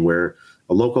SARS-1, where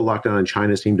a local lockdown in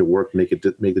China seemed to work, make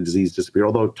the disease disappear.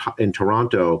 Although in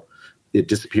Toronto, it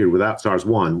disappeared without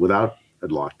SARS-1, without a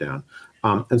lockdown.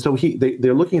 And so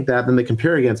they're looking at that, and they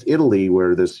compare against Italy,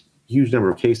 where there's huge number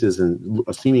of cases and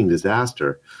a seeming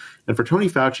disaster. And for Tony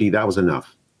Fauci, that was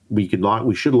enough. We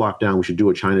should lock down. We should do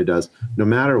what China does, no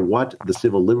matter what the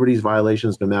civil liberties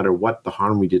violations, no matter what the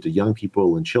harm we did to young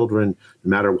people and children, no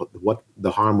matter what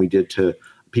the harm we did to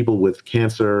people with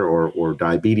cancer or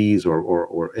diabetes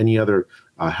or any other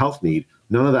health need.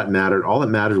 None of that mattered. All that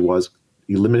mattered was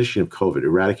elimination of COVID,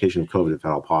 eradication of COVID, if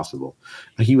at all possible.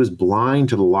 He was blind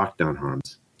to the lockdown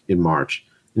harms in March,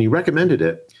 and he recommended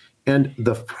it. And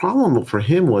the problem for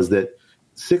him was that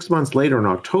 6 months later in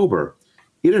October,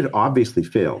 it had obviously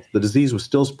failed. The disease was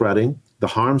still spreading. The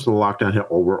harms of the lockdown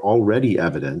were already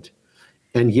evident.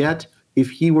 And yet, if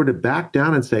he were to back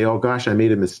down and say, oh, gosh, I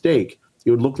made a mistake,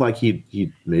 it would look like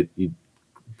he'd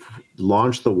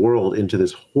launched the world into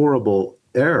this horrible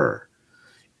error.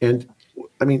 And,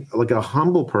 I mean, like a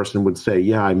humble person would say,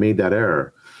 yeah, I made that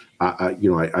error.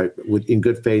 In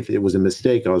good faith, it was a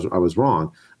mistake. I was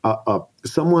wrong.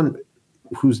 Someone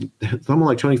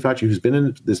like Tony Fauci, who's been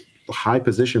in this high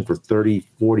position for 30,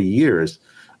 40 years,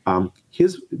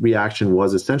 his reaction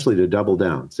was essentially to double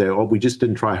down, say, oh, we just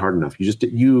didn't try hard enough.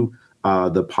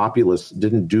 The populace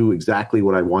didn't do exactly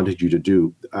what I wanted you to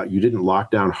do. You didn't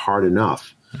lock down hard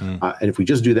enough. And if we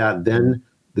just do that, then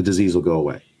the disease will go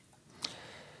away.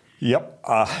 Yep.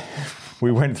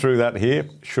 We went through that here,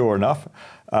 sure enough.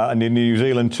 And in New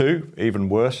Zealand too, even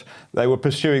worse. They were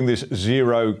pursuing this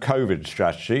zero COVID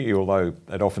strategy, although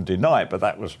they'd often deny it, but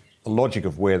that was the logic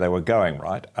of where they were going,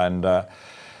 right? And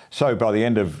so by the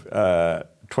end of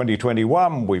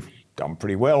 2021, we've done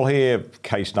pretty well here.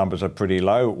 Case numbers are pretty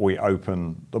low. We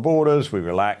open the borders, we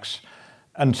relax,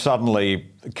 and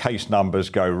suddenly the case numbers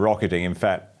go rocketing. In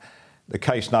fact, the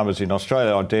case numbers in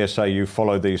Australia, I dare say you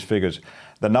follow these figures.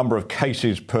 The number of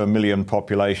cases per million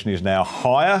population is now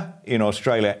higher in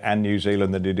Australia and New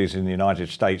Zealand than it is in the United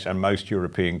States and most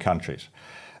European countries.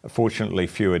 Fortunately,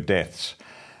 fewer deaths.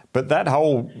 But that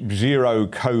whole zero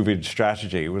COVID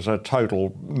strategy was a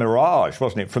total mirage,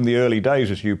 wasn't it? From the early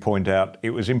days, as you point out,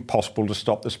 it was impossible to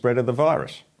stop the spread of the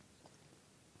virus.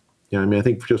 Yeah, I mean, I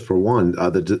think just for one,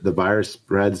 the virus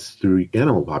spreads through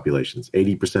animal populations.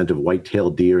 80% of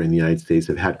white-tailed deer in the United States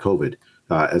have had COVID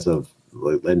as of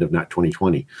the end of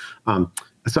 2020.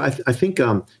 So I think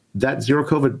that zero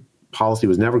COVID policy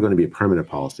was never going to be a permanent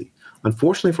policy.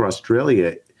 Unfortunately for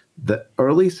Australia, the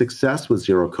early success with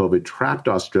zero COVID trapped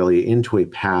Australia into a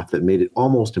path that made it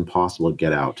almost impossible to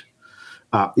get out.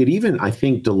 It even, I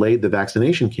think, delayed the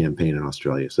vaccination campaign in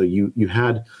Australia. So you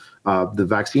had the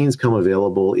vaccines come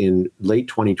available in late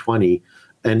 2020,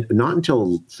 and not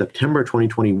until September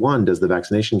 2021 does the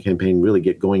vaccination campaign really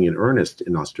get going in earnest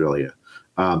in Australia.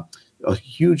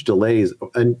 Huge delays,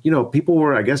 and people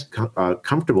were, I guess,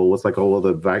 comfortable with like, oh well,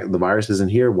 the virus isn't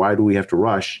here. Why do we have to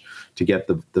rush to get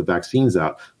the vaccines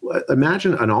out?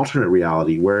 Imagine an alternate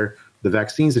reality where the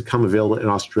vaccines had come available in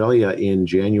Australia in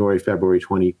January, February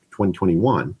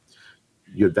 2021.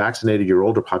 You had vaccinated your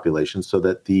older population so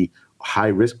that the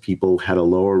high-risk people had a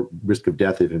lower risk of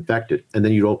death if infected, and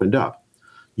then you'd opened up.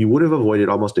 You would have avoided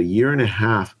almost a year and a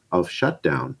half of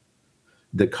shutdown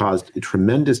that caused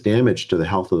tremendous damage to the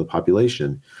health of the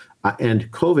population.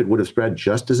 And COVID would have spread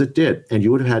just as it did. And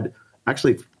you would have had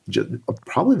actually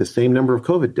probably the same number of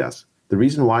COVID deaths. The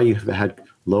reason why you have had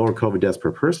lower COVID deaths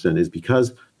per person is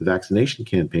because the vaccination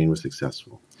campaign was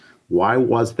successful. Why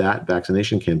was that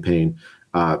vaccination campaign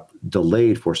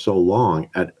delayed for so long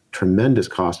at tremendous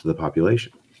cost to the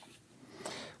population?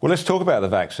 Well, let's talk about the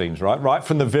vaccines, right? Right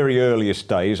from the very earliest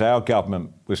days, our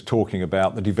government was talking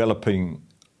about the development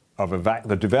of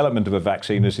a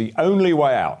vaccine as the only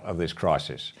way out of this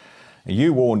crisis.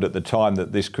 You warned at the time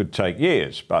that this could take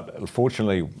years, but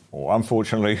unfortunately,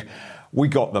 we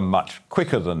got them much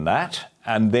quicker than that.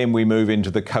 And then we move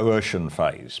into the coercion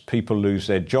phase. People lose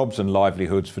their jobs and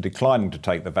livelihoods for declining to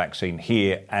take the vaccine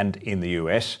here and in the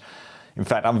US. In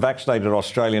fact, unvaccinated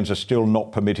Australians are still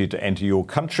not permitted to enter your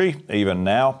country, even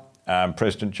now.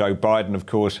 President Joe Biden, of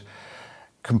course,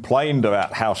 complained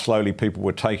about how slowly people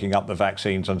were taking up the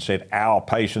vaccines and said, our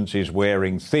patience is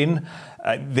wearing thin.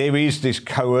 There is this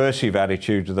coercive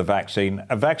attitude to the vaccine,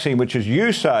 a vaccine which, as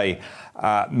you say,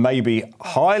 may be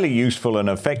highly useful and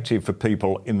effective for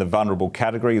people in the vulnerable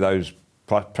category, those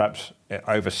perhaps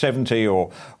over 70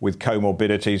 or with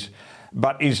comorbidities,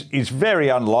 but is very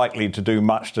unlikely to do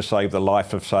much to save the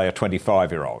life of, say, a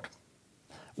 25-year-old.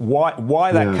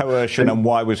 Why that coercion, and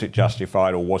why was it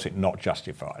justified, or was it not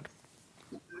justified?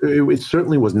 It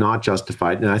certainly was not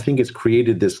justified, and I think it's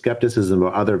created this skepticism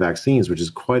of other vaccines, which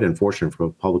is quite unfortunate from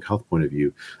a public health point of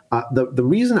view. The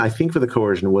reason I think for the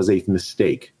coercion was a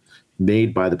mistake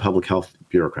made by the public health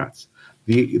bureaucrats.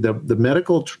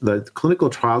 The clinical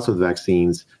trials of the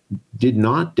vaccines did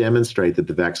not demonstrate that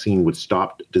the vaccine would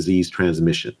stop disease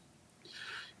transmission.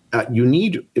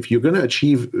 If you're going to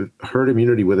achieve herd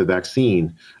immunity with a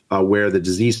vaccine where the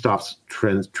disease stops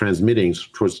transmitting,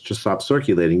 to stop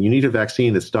circulating, you need a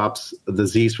vaccine that stops the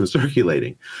disease from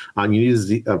circulating. You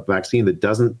need a vaccine that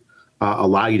doesn't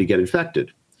allow you to get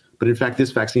infected. But in fact,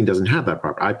 this vaccine doesn't have that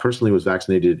property. I personally was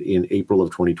vaccinated in April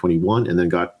of 2021 and then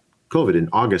got COVID in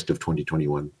August of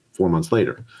 2021, 4 months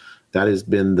later. That has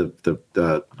been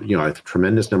a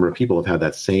tremendous number of people have had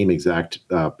that same exact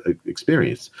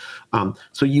experience.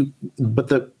 But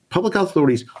the public health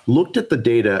authorities looked at the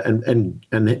data and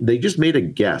they just made a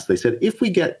guess. They said, if we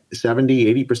get 70,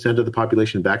 80% of the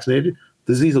population vaccinated,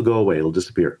 the disease will go away, it'll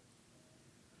disappear.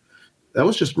 That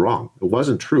was just wrong. It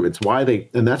wasn't true. That's why they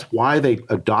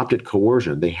adopted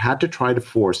coercion. They had to try to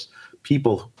force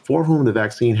people for whom the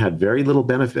vaccine had very little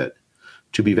benefit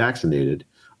to be vaccinated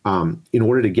in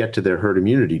order to get to their herd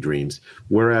immunity dreams.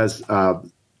 Whereas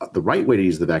the right way to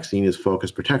use the vaccine is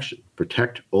focused protection.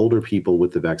 Protect older people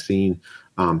with the vaccine,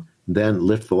 then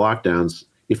lift the lockdowns.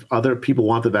 If other people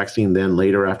want the vaccine then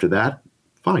later after that,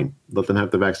 fine, let them have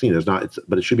the vaccine.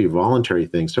 But it should be a voluntary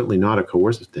thing, certainly not a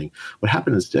coercive thing. What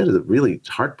happened instead is a really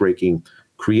heartbreaking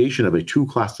creation of a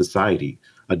two-class society,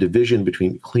 a division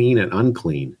between clean and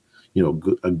unclean,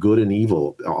 a good and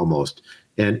evil almost.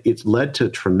 And it's led to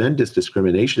tremendous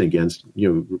discrimination against,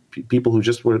 people who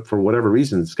just were, for whatever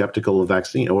reason, skeptical of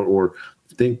vaccine or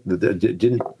think that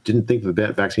didn't think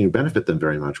the vaccine would benefit them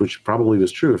very much, which probably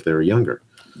was true if they were younger.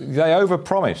 They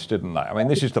overpromised, didn't they? I mean,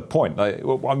 this is the point.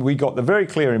 We got the very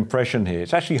clear impression here.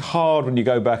 It's actually hard when you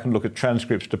go back and look at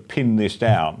transcripts to pin this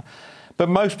down. But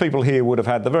most people here would have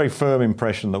had the very firm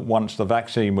impression that once the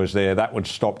vaccine was there, that would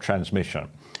stop transmission.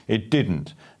 It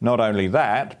didn't. Not only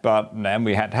that, but then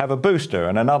we had to have a booster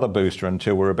and another booster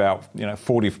until we're about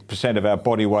 40% of our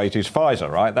body weight is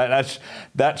Pfizer, right?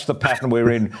 That's the pattern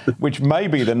we're in, which may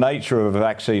be the nature of a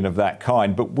vaccine of that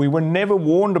kind. But we were never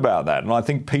warned about that. And I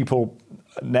think people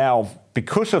now,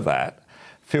 because of that,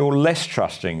 feel less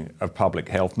trusting of public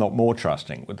health, not more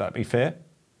trusting. Would that be fair?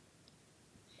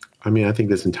 I mean, I think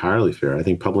that's entirely fair. I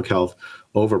think public health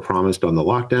overpromised on the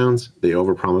lockdowns. They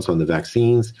overpromised on the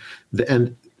vaccines.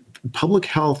 And public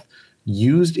health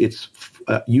used its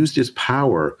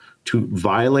power to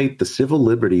violate the civil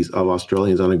liberties of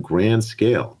Australians on a grand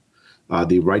scale.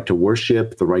 The right to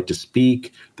worship, the right to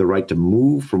speak, the right to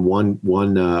move from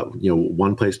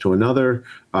one place to another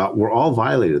were all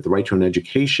violated. The right to an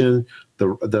education,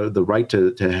 the right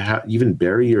to even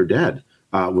bury your dead,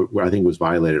 I think was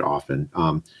violated often.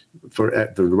 For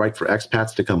the right for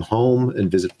expats to come home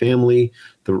and visit family,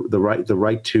 the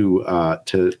right to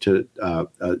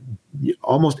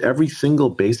almost every single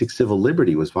basic civil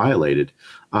liberty was violated,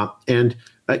 and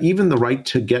even the right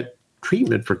to get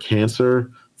treatment for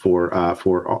cancer, for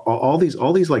all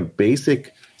these like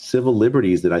basic civil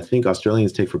liberties that I think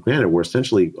Australians take for granted were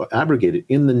essentially abrogated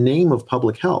in the name of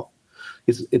public health.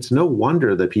 It's no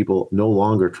wonder that people no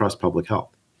longer trust public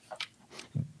health.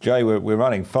 Jay, we're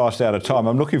running fast out of time.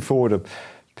 I'm looking forward to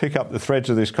pick up the threads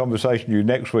of this conversation with you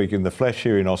next week in the flesh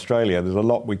here in Australia. There's a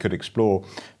lot we could explore.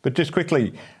 But just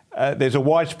quickly, there's a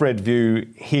widespread view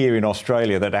here in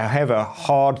Australia that however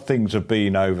hard things have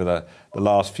been over the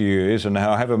last few years and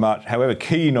however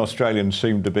keen Australians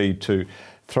seem to be to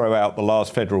throw out the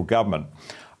last federal government,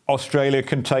 Australia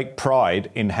can take pride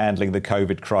in handling the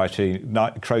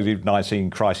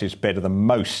COVID-19 crisis better than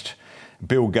most.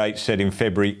 Bill Gates said in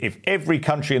February, if every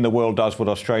country in the world does what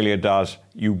Australia does,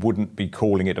 you wouldn't be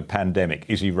calling it a pandemic.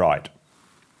 Is he right?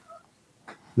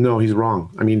 No, he's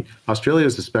wrong. I mean, Australia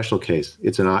is a special case.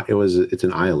 It's an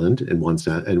island in one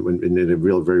sense, and in a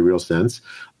very real sense.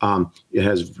 It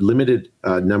has limited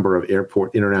number of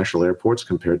international airports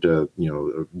compared to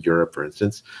Europe, for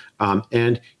instance.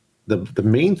 And the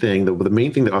main thing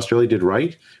that Australia did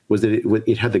right was that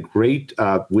it had the great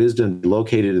wisdom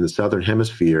located in the southern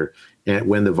hemisphere, and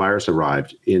when the virus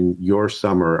arrived in your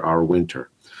summer, our winter.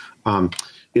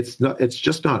 It's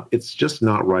just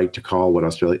not right to call what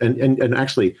Australia and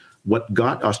actually what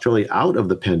got Australia out of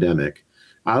the pandemic,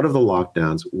 out of the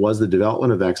lockdowns, was the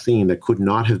development of vaccine that could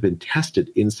not have been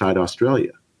tested inside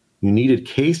Australia. You needed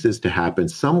cases to happen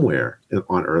somewhere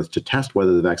on Earth to test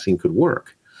whether the vaccine could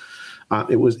work.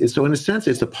 So in a sense,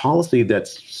 it's a policy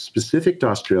that's specific to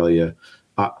Australia.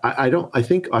 I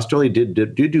think Australia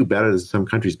did do better than some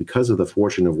countries because of the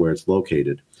fortune of where it's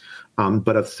located.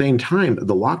 But at the same time,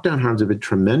 the lockdown harms have been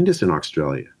tremendous in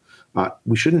Australia.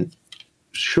 We shouldn't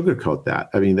sugarcoat that.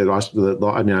 I mean,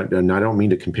 I don't mean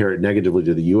to compare it negatively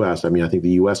to the U.S. I mean, I think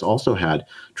the U.S. also had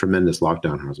tremendous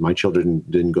lockdown harms. My children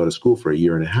didn't go to school for a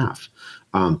year and a half,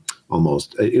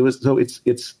 almost. It's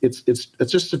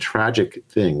just a tragic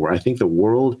thing where I think the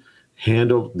world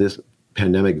handled this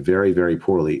pandemic very, very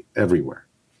poorly everywhere.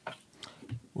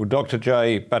 Well, Dr.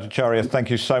 Jay Bhattacharya, thank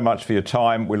you so much for your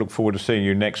time. We look forward to seeing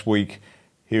you next week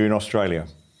here in Australia.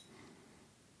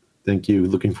 Thank you.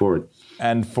 Looking forward.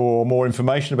 And for more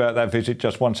information about that visit,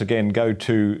 just once again, go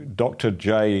to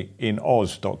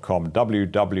drjayinoz.com,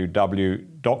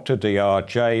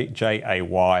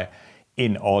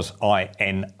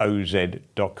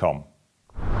 www.drjayinoz.com.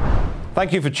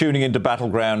 Thank you for tuning in to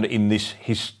Battleground in this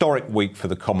historic week for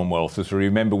the Commonwealth, as we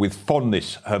remember with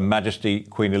fondness Her Majesty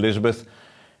Queen Elizabeth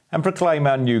and proclaim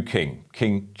our new King,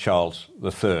 King Charles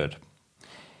III.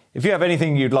 If you have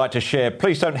anything you'd like to share,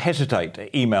 please don't hesitate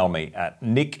to email me at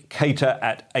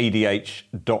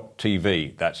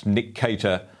nickcater@adh.tv. That's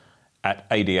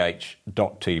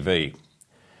nickcater@adh.tv.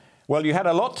 Well, you had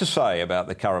a lot to say about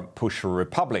the current push for a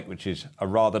republic, which is a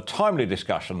rather timely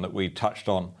discussion that we touched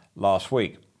on last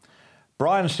week.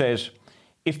 Brian says,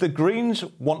 if the Greens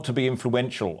want to be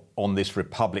influential on this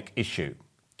republic issue,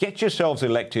 get yourselves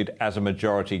elected as a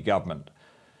majority government.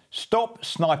 Stop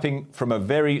sniping from a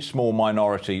very small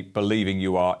minority believing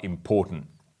you are important.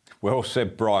 Well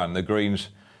said, Brian. The Greens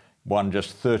won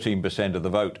just 13% of the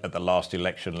vote at the last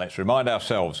election. Let's remind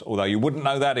ourselves, although you wouldn't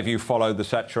know that if you followed the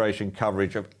saturation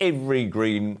coverage of every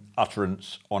Green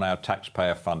utterance on our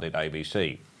taxpayer-funded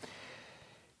ABC.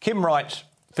 Kim writes,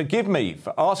 forgive me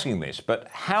for asking this, but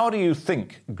how do you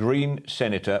think Green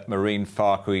Senator Mehreen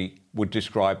Faruqi would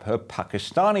describe her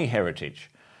Pakistani heritage?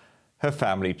 Her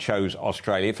family chose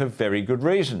Australia for very good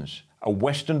reasons. A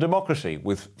Western democracy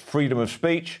with freedom of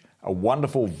speech, a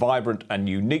wonderful, vibrant and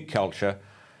unique culture,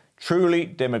 truly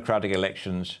democratic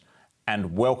elections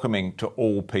and welcoming to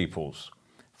all peoples.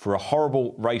 For a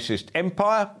horrible racist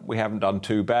empire, we haven't done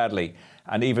too badly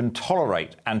and even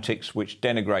tolerate antics which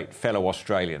denigrate fellow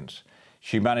Australians.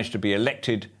 She managed to be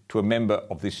elected to a member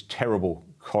of this terrible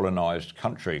colonised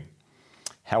country.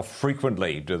 How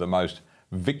frequently do the most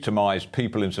victimised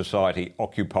people in society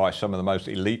occupy some of the most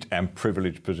elite and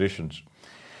privileged positions?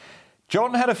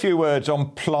 John had a few words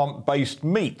on plant-based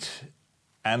meat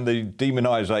and the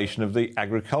demonisation of the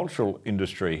agricultural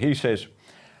industry. He says,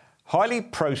 highly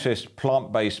processed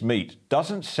plant-based meat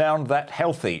doesn't sound that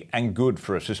healthy and good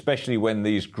for us, especially when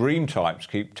these green types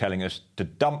keep telling us to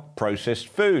dump processed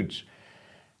foods.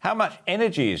 How much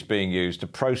energy is being used to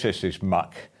process this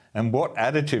muck, and what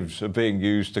additives are being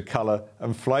used to colour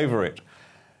and flavour it?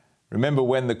 Remember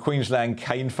when the Queensland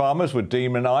cane farmers were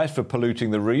demonised for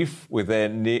polluting the reef with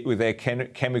their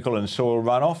chemical and soil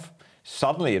runoff?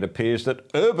 Suddenly it appears that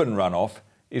urban runoff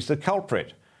is the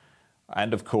culprit.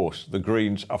 And of course, the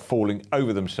Greens are falling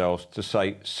over themselves to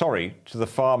say sorry to the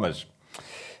farmers.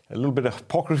 A little bit of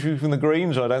hypocrisy from the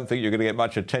Greens. I don't think you're going to get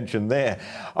much attention there.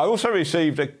 I also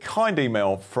received a kind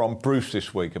email from Bruce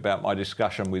this week about my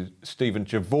discussion with Stephen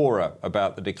Chavora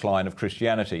about the decline of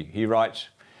Christianity. He writes,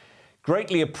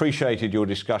 greatly appreciated your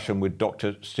discussion with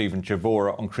Dr. Stephen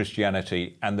Chavora on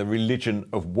Christianity and the religion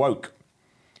of woke.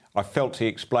 I felt he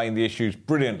explained the issues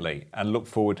brilliantly and look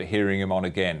forward to hearing him on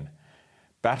again.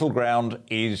 Battleground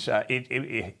is,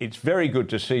 it's very good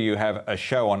to see you have a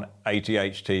show on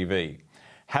ATH TV.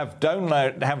 Have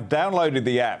downloaded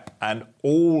the app and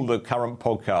all the current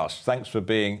podcasts. Thanks for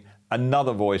being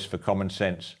another voice for common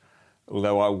sense,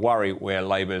 although I worry where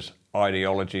Labour's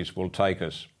ideologies will take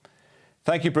us.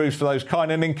 Thank you, Bruce, for those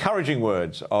kind and encouraging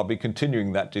words. I'll be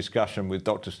continuing that discussion with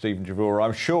Dr. Stephen Chavora,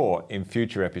 I'm sure, in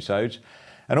future episodes,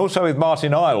 and also with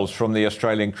Martin Iles from the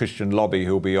Australian Christian Lobby,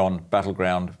 who'll be on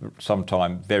Battleground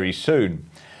sometime very soon.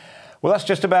 Well, that's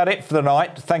just about it for the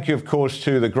night. Thank you, of course,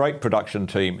 to the great production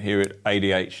team here at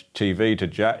ADH TV, to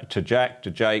Jack,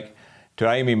 to Jake, to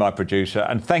Amy, my producer,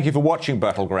 and thank you for watching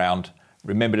Battleground.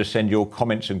 Remember to send your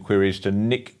comments and queries to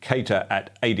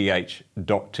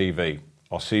nickcater@adh.tv.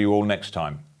 I'll see you all next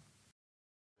time.